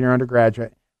electrical engineer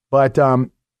undergraduate. But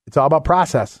it's all about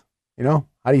process. How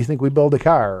do you think we build a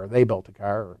car, or they built a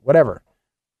car, or whatever?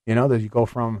 That you go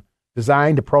from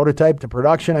design to prototype to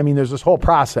production. I mean, there's this whole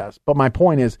process. But my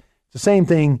point is, it's the same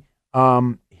thing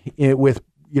with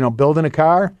building a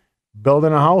car,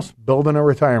 building a house, building a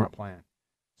retirement plan.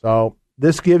 So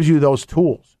this gives you those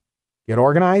tools. Get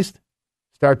organized,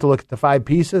 start to look at the 5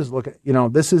 pieces, look at,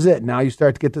 this is it. Now you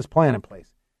start to get this plan in place.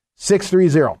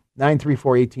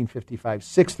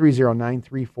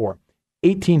 630-934-1855,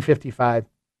 630-934-1855.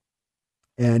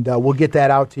 And we'll get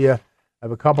that out to you. I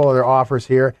have a couple other offers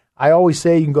here. I always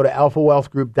say you can go to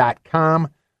alphawealthgroup.com.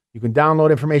 You can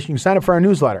download information. You can sign up for our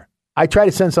newsletter. I try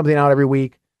to send something out every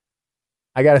week.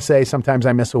 I got to say, sometimes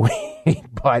I miss a week,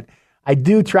 but I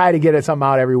do try to get something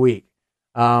out every week.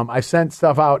 I've sent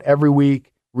stuff out every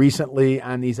week recently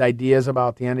on these ideas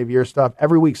about the end of year stuff.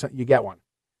 Every week you get one.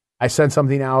 I send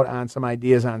something out on some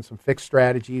ideas on some fixed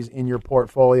strategies in your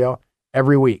portfolio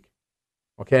every week.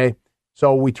 Okay?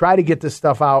 So we try to get this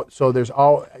stuff out. So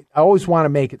I always want to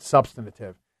make it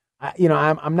substantive.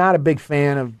 I'm not a big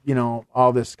fan of,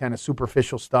 all this kind of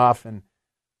superficial stuff and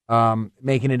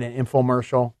making it an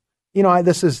infomercial.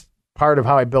 This is part of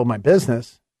how I build my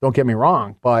business. Don't get me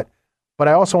wrong, but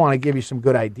I also want to give you some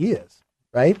good ideas,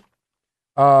 right?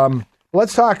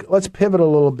 Let's pivot a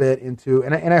little bit into,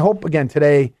 and I hope again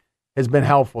today has been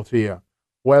helpful to you.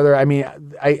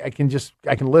 I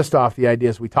can list off the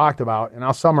ideas we talked about, and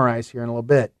I'll summarize here in a little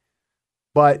bit.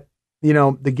 But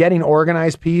the getting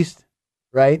organized piece,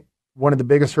 right? One of the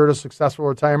biggest hurdles of successful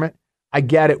retirement. I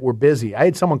get it. We're busy. I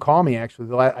had someone call me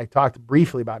actually. I talked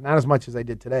briefly about, not as much as I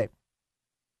did today,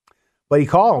 but he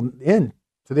called in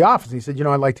to the office. And he said,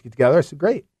 I'd like to get together. I said,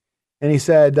 great. And he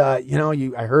said, I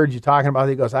heard you talking about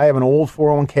it. He goes, I have an old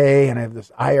 401k and I have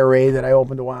this IRA that I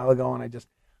opened a while ago. And I just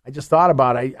thought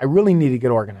about it. I really need to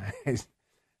get organized.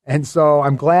 And so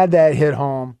I'm glad that hit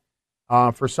home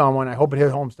for someone. I hope it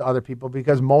hit home to other people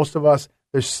because most of us,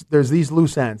 there's these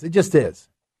loose ends. It just is.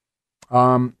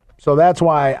 So that's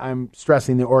why I'm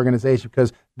stressing the organization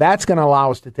because that's going to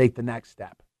allow us to take the next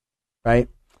step, right?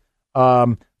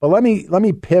 But let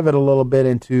me pivot a little bit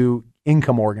into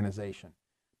income organization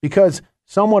because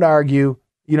some would argue,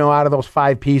 out of those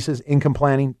 5 pieces, income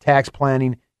planning, tax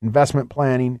planning, investment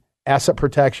planning, asset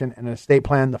protection, and an estate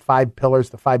plan, the 5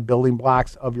 pillars, the 5 building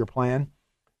blocks of your plan.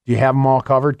 Do you have them all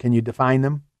covered? Can you define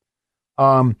them?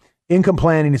 Income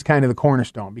planning is kind of the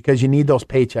cornerstone because you need those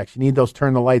paychecks. You need those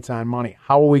turn the lights on money.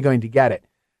 How are we going to get it?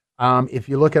 If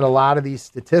you look at a lot of these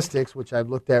statistics, which I've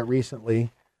looked at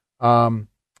recently, I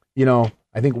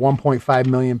think 1.5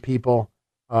 million people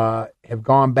have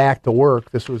gone back to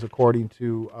work. This was according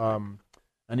to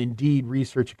an Indeed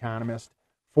research economist.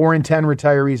 4 in 10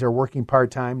 retirees are working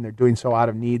part-time. They're doing so out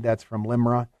of need. That's from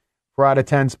LIMRA. 4 out of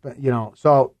 10,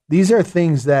 So these are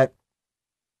things that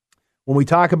when we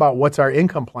talk about what's our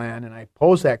income plan, and I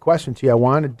pose that question to you, I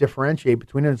want to differentiate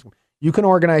between it. You can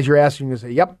organize your assets. You can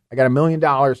say, yep, I got $1 million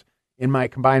in my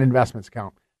combined investments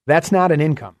account. That's not an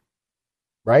income,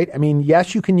 right?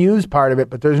 Yes, you can use part of it,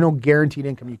 but there's no guaranteed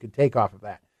income you can take off of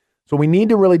that. So we need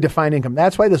to really define income.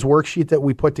 That's why this worksheet that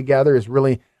we put together is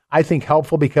really, I think,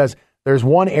 helpful because there's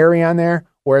one area on there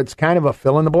where it's kind of a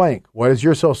fill in the blank. What is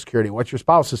your Social Security? What's your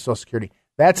spouse's Social Security?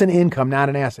 That's an income, not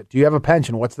an asset. Do you have a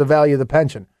pension? What's the value of the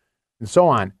pension? And so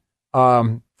on.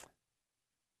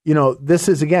 This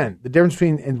is, again, the difference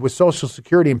between with Social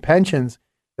Security and pensions,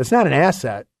 it's not an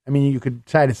asset. You could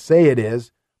try to say it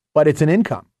is, but it's an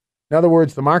income. In other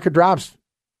words, the market drops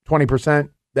 20%,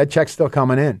 that check's still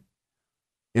coming in.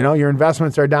 Your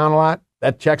investments are down a lot,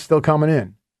 that check's still coming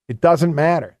in. It doesn't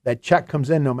matter. That check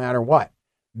comes in no matter what.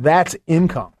 That's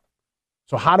income.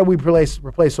 So how do we replace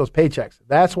those paychecks?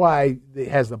 That's why it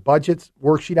has the budgets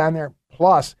worksheet on there,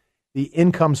 plus the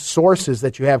income sources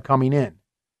that you have coming in,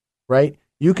 right?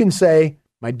 You can say,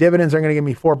 my dividends are going to give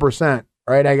me 4%,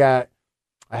 right? I got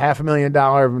a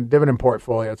 $500,000 dividend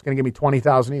portfolio. It's going to give me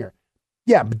 $20,000 a year.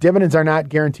 Yeah, but dividends are not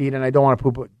guaranteed, and I don't want to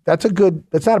poo-poo. That's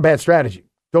not a bad strategy.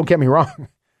 Don't get me wrong.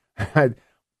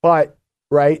 But,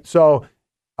 right, so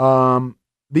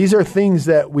these are things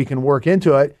that we can work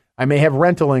into it. I may have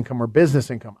rental income or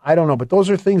business income. I don't know, but those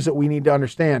are things that we need to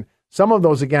understand. Some of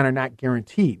those, again, are not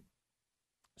guaranteed.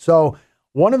 So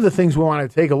one of the things we want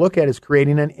to take a look at is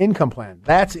creating an income plan.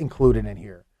 That's included in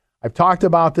here. I've talked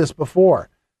about this before.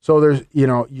 So there's,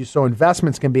 so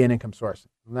investments can be an income source.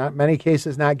 Not many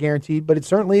cases, not guaranteed, but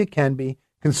it can be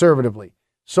conservatively.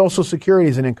 Social Security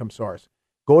is an income source.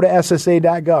 Go to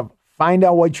SSA.gov. Find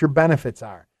out what your benefits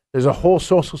are. There's a whole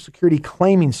Social Security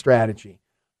claiming strategy.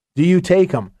 Do you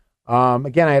take them?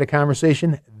 Again, I had a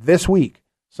conversation this week.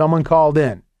 Someone called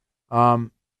in,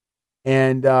 and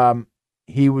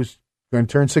he was going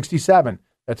to turn 67.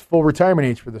 That's full retirement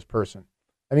age for this person.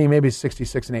 Maybe it's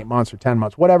 66 and 8 months or 10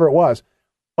 months, whatever it was.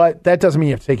 But that doesn't mean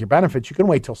you have to take your benefits. You can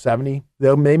wait till 70.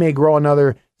 They may grow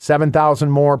another $7,000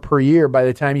 more per year by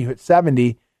the time you hit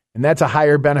 70, and that's a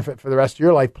higher benefit for the rest of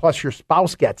your life, plus your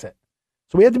spouse gets it.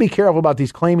 So we have to be careful about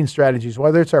these claiming strategies,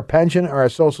 whether it's our pension or our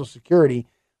Social Security.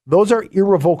 Those are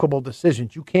irrevocable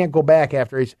decisions. You can't go back you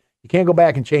can't go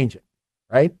back and change it,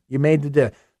 right? You made the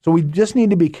deal. So we just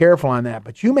need to be careful on that.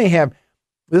 But you may have,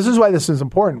 this is why this is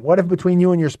important. What if between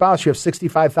you and your spouse, you have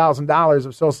 $65,000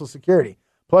 of Social Security,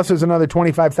 plus there's another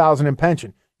 $25,000 in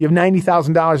pension? You have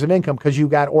 $90,000 of income because you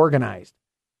got organized.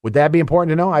 Would that be important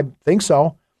to know? I think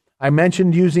so. I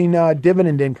mentioned using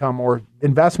dividend income or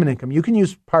investment income. You can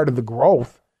use part of the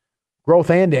growth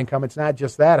and income. It's not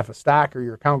just that. If a stock or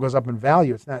your account goes up in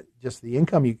value, it's not just the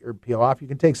income you peel off. You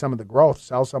can take some of the growth,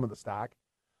 sell some of the stock.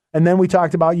 And then we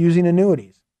talked about using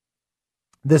annuities.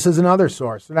 This is another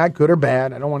source. They're not good or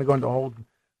bad. I don't want to go into the whole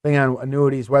thing on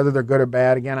annuities, whether they're good or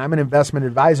bad. Again, I'm an investment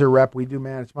advisor rep. We do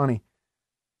manage money.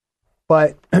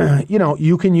 But,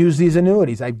 you can use these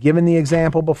annuities. I've given the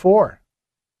example before,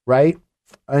 right?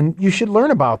 And you should learn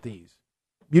about these.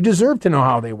 You deserve to know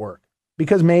how they work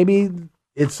because maybe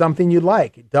it's something you'd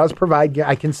like. It does provide,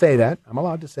 I can say that. I'm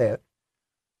allowed to say it.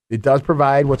 It does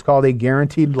provide what's called a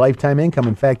guaranteed lifetime income.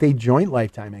 In fact, a joint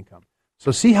lifetime income.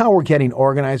 So see how we're getting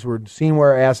organized. We're seeing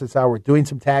where our assets are. We're doing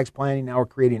some tax planning. Now we're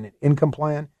creating an income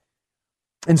plan.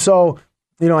 And so,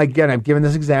 again, I've given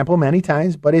this example many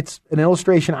times, but it's an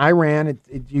illustration I ran.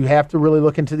 You have to really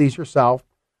look into these yourself.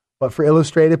 But for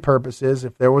illustrative purposes,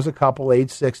 if there was a couple age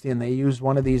 60 and they used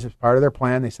one of these as part of their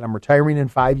plan, they said, I'm retiring in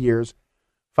 5 years,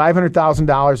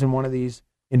 $500,000 in one of these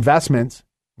investments,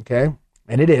 okay,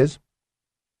 and it is,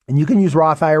 and you can use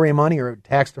Roth IRA money or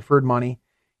tax-deferred money.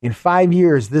 In 5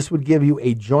 years, this would give you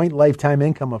a joint lifetime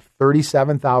income of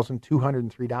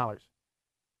 $37,203.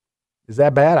 Is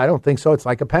that bad? I don't think so. It's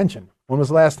like a pension. When was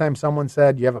the last time someone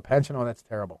said, you have a pension? Oh, that's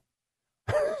terrible.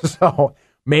 So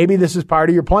maybe this is part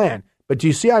of your plan. But do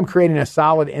you see I'm creating a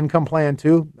solid income plan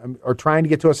too, or trying to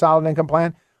get to a solid income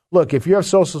plan? Look, if you have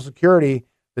Social Security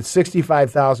that's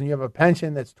 $65,000, you have a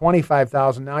pension that's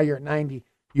 $25,000, now you're at $90,000,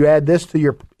 you add this to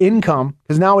your income,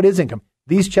 because now it is income.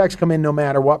 These checks come in no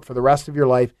matter what for the rest of your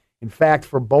life. In fact,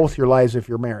 for both your lives if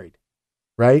you're married,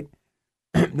 right?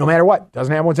 No matter what.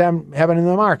 Doesn't have what's happening in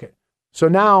the market. So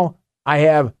now I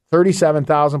have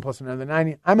 $37,000 plus another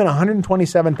 $90,000. I'm at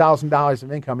 $127,000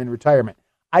 of income in retirement.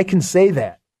 I can say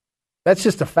that. That's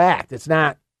just a fact. It's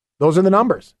not, those are the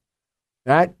numbers,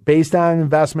 right? Based on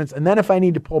investments. And then if I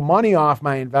need to pull money off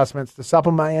my investments to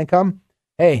supplement my income,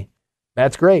 hey,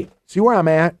 that's great. See where I'm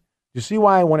at? You see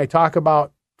why when I talk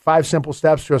about 5 simple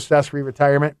steps to a stress-free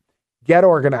retirement, get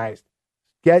organized,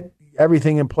 get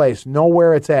everything in place, know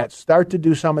where it's at, start to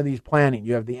do some of these planning.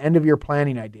 You have the end of your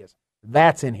planning ideas.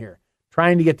 That's in here.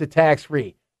 Trying to get to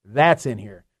tax-free. That's in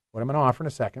here. What I'm going to offer in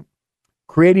a second.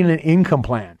 Creating an income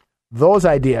plan. Those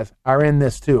ideas are in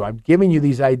this too. I'm giving you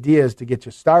these ideas to get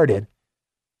you started.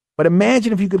 But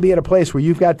imagine if you could be at a place where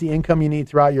you've got the income you need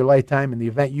throughout your lifetime. In the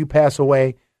event you pass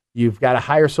away, you've got a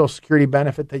higher Social Security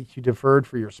benefit that you deferred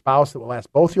for your spouse that will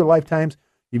last both your lifetimes.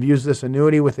 You've used this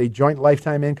annuity with a joint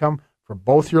lifetime income for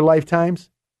both your lifetimes.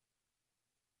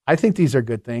 I think these are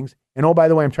good things. And oh, by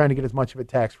the way, I'm trying to get as much of it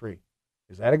tax-free.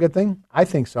 Is that a good thing? I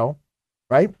think so,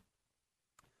 right?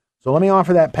 So let me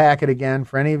offer that packet again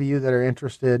for any of you that are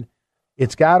interested.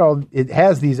 It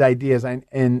has these ideas, and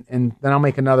then I'll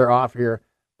make another offer here,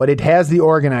 but it has the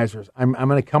organizers. I'm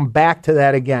going to come back to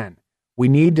that again. We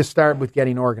need to start with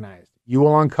getting organized. You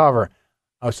will uncover.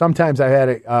 Sometimes I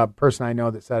had a person I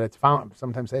know that said it's found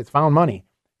money.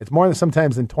 It's more than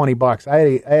sometimes than $20.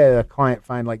 I had a client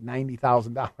find like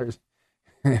 $90,000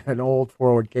 in an old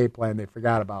 401k plan they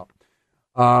forgot about.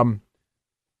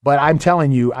 But I'm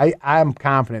telling you, I'm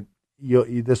confident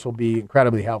this will be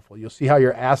incredibly helpful. You'll see how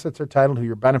your assets are titled, who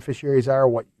your beneficiaries are,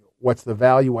 what's the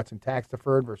value, what's in tax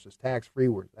deferred versus tax free,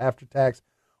 what's after tax,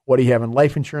 what do you have in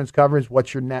life insurance coverage,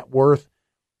 what's your net worth,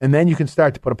 and then you can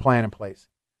start to put a plan in place.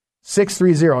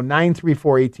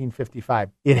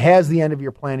 630-934-1855. It has the end of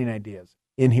your planning ideas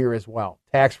in here as well,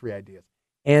 tax-free ideas,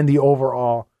 and the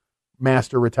overall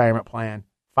master retirement plan,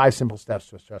 5 simple steps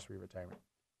to a stress-free retirement.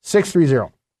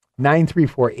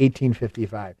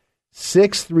 630-934-1855.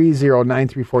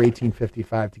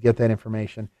 630-934-1855 to get that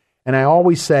information. And I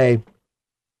always say,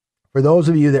 for those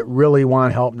of you that really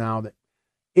want help now, that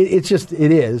it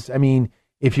is. I mean,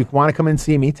 if you want to come and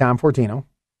see me, Tom Fortino,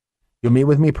 you'll meet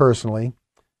with me personally.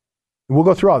 We'll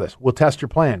go through all this. We'll test your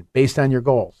plan based on your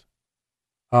goals.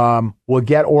 We'll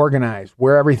get organized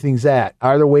where everything's at.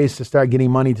 Are there ways to start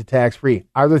getting money to tax-free?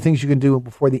 Are there things you can do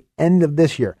before the end of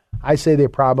this year? I say they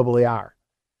probably are.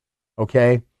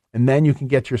 Okay? And then you can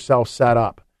get yourself set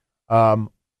up.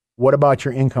 What about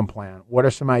your income plan? What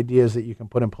are some ideas that you can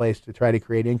put in place to try to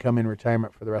create income in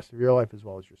retirement for the rest of your life, as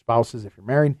well as your spouses if you're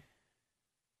married?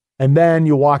 And then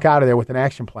you walk out of there with an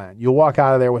action plan. You'll walk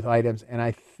out of there with items, and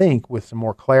I think with some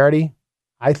more clarity,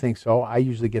 I think so. I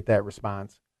usually get that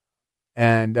response.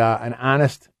 And an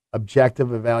honest,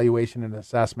 objective evaluation and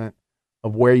assessment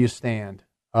of where you stand.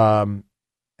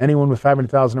 Anyone with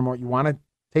 $500,000 or more, you want to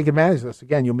take advantage of this.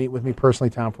 Again, you'll meet with me personally,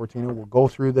 Tom Fortino. We'll go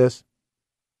through this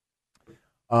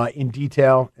in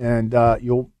detail, and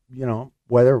however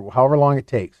long it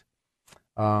takes.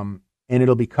 And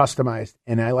it'll be customized.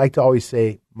 And I like to always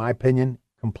say, my opinion,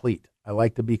 complete. I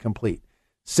like to be complete.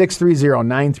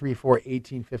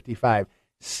 630-934-1855.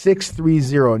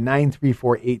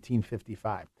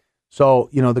 630-934-1855. So,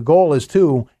 the goal is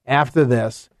to, after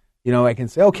this, I can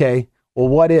say, okay, well,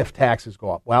 what if taxes go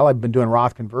up? Well, I've been doing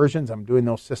Roth conversions. I'm doing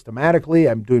those systematically.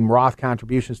 I'm doing Roth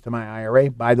contributions to my IRA.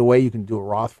 By the way, you can do a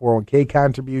Roth 401k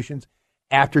contributions,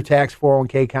 after-tax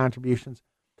 401k contributions,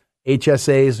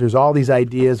 HSAs. There's all these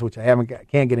ideas, which I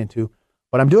can't get into,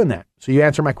 but I'm doing that. So you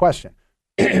answer my question.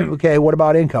 Okay, what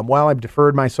about income? Well, I've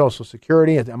deferred my Social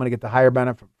Security. I'm going to get the higher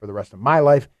benefit for the rest of my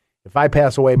life. If I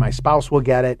pass away, my spouse will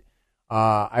get it.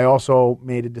 I also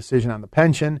made a decision on the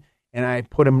pension, and I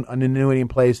put an annuity in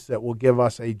place that will give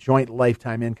us a joint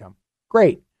lifetime income.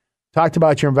 Great. Talked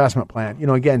about your investment plan.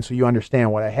 Again, so you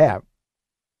understand what I have.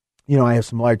 I have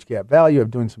some large cap value. I'm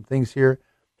doing some things here.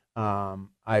 Right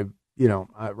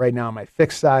now on my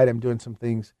fixed side, I'm doing some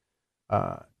things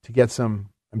to get some.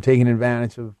 I'm taking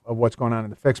advantage of what's going on in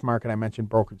the fixed market. I mentioned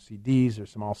brokered CDs.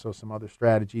 There's also some other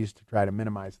strategies to try to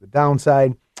minimize the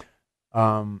downside.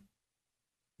 And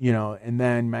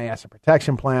then my asset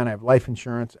protection plan, I have life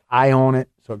insurance. I own it,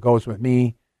 so it goes with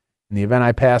me. In the event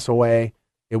I pass away,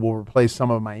 it will replace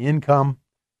some of my income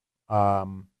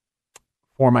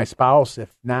for my spouse.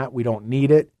 If not, we don't need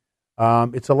it.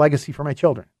 It's a legacy for my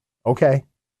children. Okay.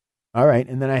 All right.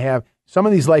 And then I have some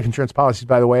of these life insurance policies,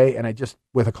 by the way, and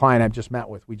with a client I've just met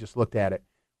with, we just looked at it,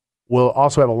 will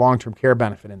also have a long-term care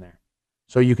benefit in there.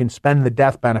 So you can spend the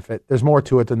death benefit. There's more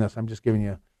to it than this. I'm just giving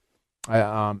you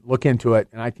look into it,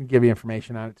 and I can give you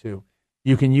information on it too.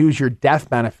 You can use your death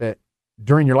benefit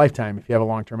during your lifetime if you have a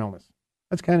long-term illness.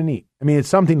 That's kind of neat. I mean, it's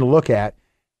something to look at.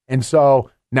 And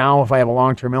so now if I have a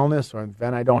long-term illness or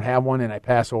then I don't have one and I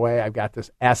pass away, I've got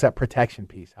this asset protection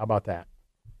piece. How about that?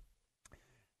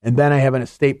 And then I have an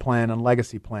estate plan and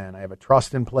legacy plan. I have a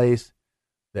trust in place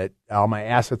that all my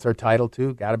assets are titled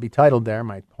to. Got to be titled there.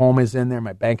 My home is in there,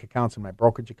 my bank accounts and my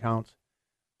brokerage accounts.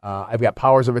 I've got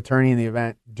powers of attorney in the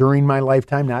event during my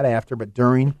lifetime, not after, but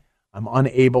during. I'm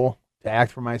unable to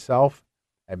act for myself.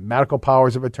 I have medical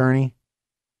powers of attorney.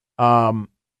 And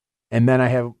then I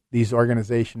have these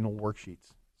organizational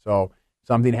worksheets. So if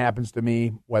something happens to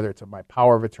me, whether it's my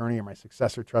power of attorney or my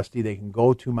successor trustee, they can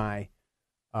go to my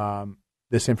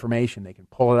this information. They can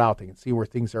pull it out. They can see where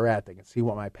things are at. They can see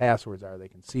what my passwords are. They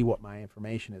can see what my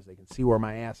information is. They can see where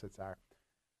my assets are.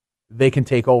 They can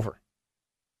take over.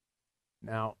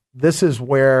 Now, this is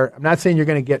where, I'm not saying you're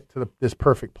going to get to this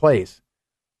perfect place,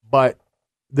 but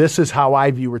this is how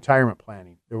I view retirement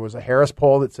planning. There was a Harris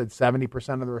poll that said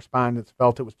 70% of the respondents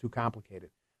felt it was too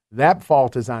complicated. That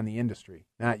fault is on the industry,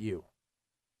 not you,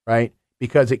 right?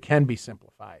 Because it can be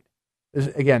simplified.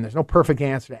 There's no perfect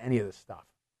answer to any of this stuff.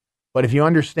 But if you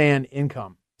understand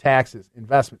income, taxes,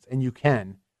 investments, and you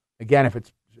can, again, if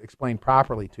it's explained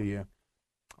properly to you,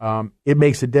 it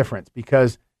makes a difference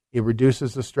because it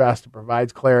reduces the stress, it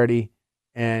provides clarity,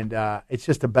 and it's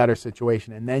just a better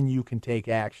situation. And then you can take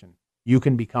action. You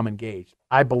can become engaged.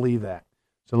 I believe that.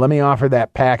 So let me offer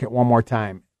that packet one more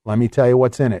time. Let me tell you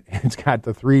what's in it. It's got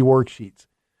the 3 worksheets,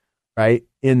 right,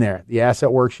 in there. The asset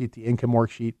worksheet, the income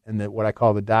worksheet, and what I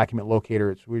call the document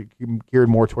locator. It's geared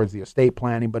more towards the estate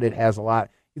planning, but it has a lot.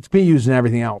 It's being used in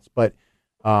everything else, but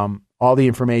all the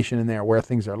information in there, where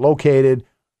things are located,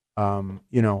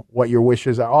 what your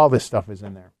wishes are, all this stuff is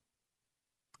in there.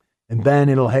 And then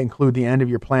it'll include the end of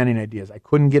your planning ideas. I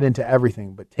couldn't get into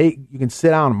everything, but you can sit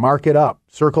down, mark it up,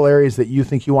 circle areas that you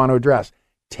think you want to address.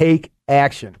 Take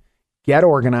action. Get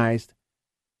organized.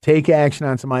 Take action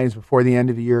on some items before the end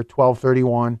of the year,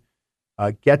 12/31.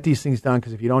 Get these things done,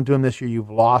 because if you don't do them this year, you've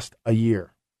lost a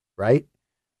year, right?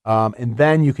 And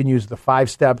then you can use the 5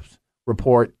 steps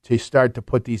report to start to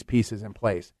put these pieces in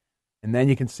place. And then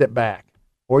you can sit back.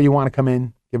 Or you want to come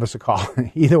in, give us a call.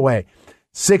 Either way.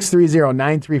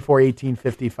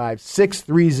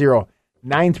 630-934-1855.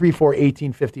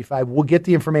 630-934-1855. We'll get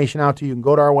the information out to you. You can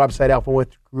go to our website,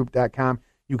 alphawealthgroup.com.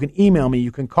 You can email me.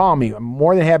 You can call me. I'm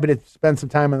more than happy to spend some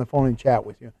time on the phone and chat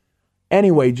with you.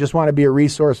 Anyway, just want to be a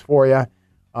resource for you.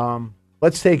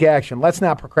 Let's take action. Let's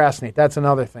not procrastinate. That's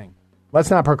another thing. Let's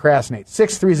not procrastinate.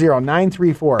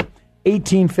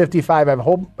 630-934-1855. I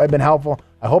hope I've been helpful.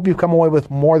 I hope you've come away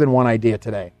with more than one idea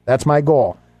today. That's my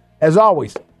goal. As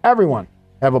always, everyone,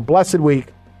 have a blessed week.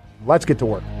 Let's get to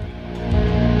work.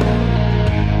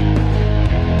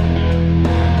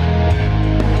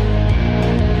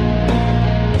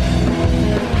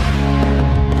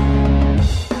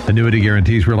 Annuity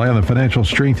guarantees rely on the financial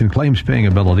strength and claims-paying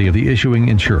ability of the issuing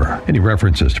insurer. Any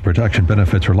references to production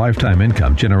benefits or lifetime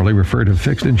income generally refer to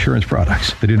fixed insurance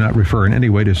products. They do not refer in any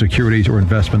way to securities or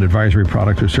investment advisory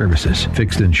products or services.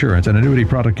 Fixed insurance and annuity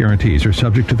product guarantees are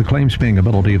subject to the claims-paying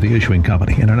ability of the issuing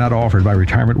company and are not offered by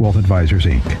Retirement Wealth Advisors,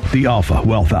 Inc. The Alpha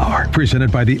Wealth Hour,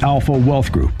 presented by the Alpha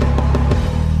Wealth Group.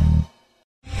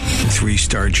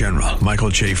 3-star General Michael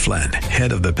J. Flynn,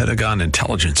 head of the Pentagon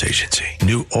Intelligence Agency,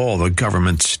 knew all the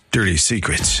government's dirty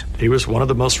secrets. He was one of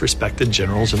the most respected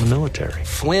generals in the military.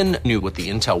 Flynn knew what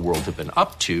the intel world had been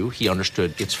up to. He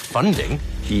understood its funding.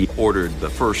 He ordered the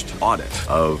first audit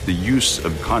of the use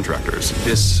of contractors.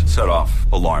 This set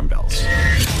off alarm bells.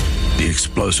 The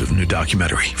explosive new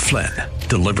documentary, Flynn,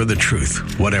 Deliver the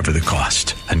Truth, Whatever the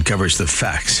Cost, uncovers the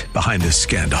facts behind this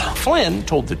scandal. Flynn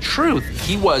told the truth.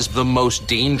 He was the most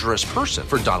dangerous person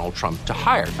for Donald Trump to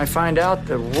hire. I find out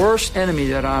the worst enemy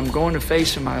that I'm going to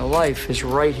face in my life is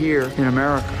right here in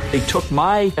America. They took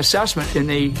my assessment and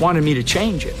they wanted me to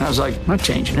change it. And I was like, I'm not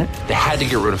changing it. They had to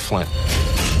get rid of Flynn.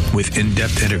 With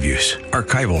in-depth interviews,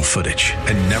 archival footage,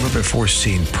 and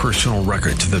never-before-seen personal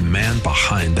records of the man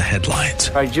behind the headlines.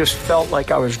 I just felt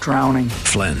like I was drowning.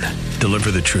 Flynn,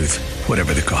 Deliver the Truth,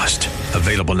 Whatever the Cost.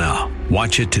 Available now.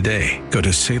 Watch it today. Go to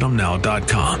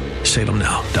salemnow.com.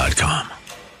 salemnow.com.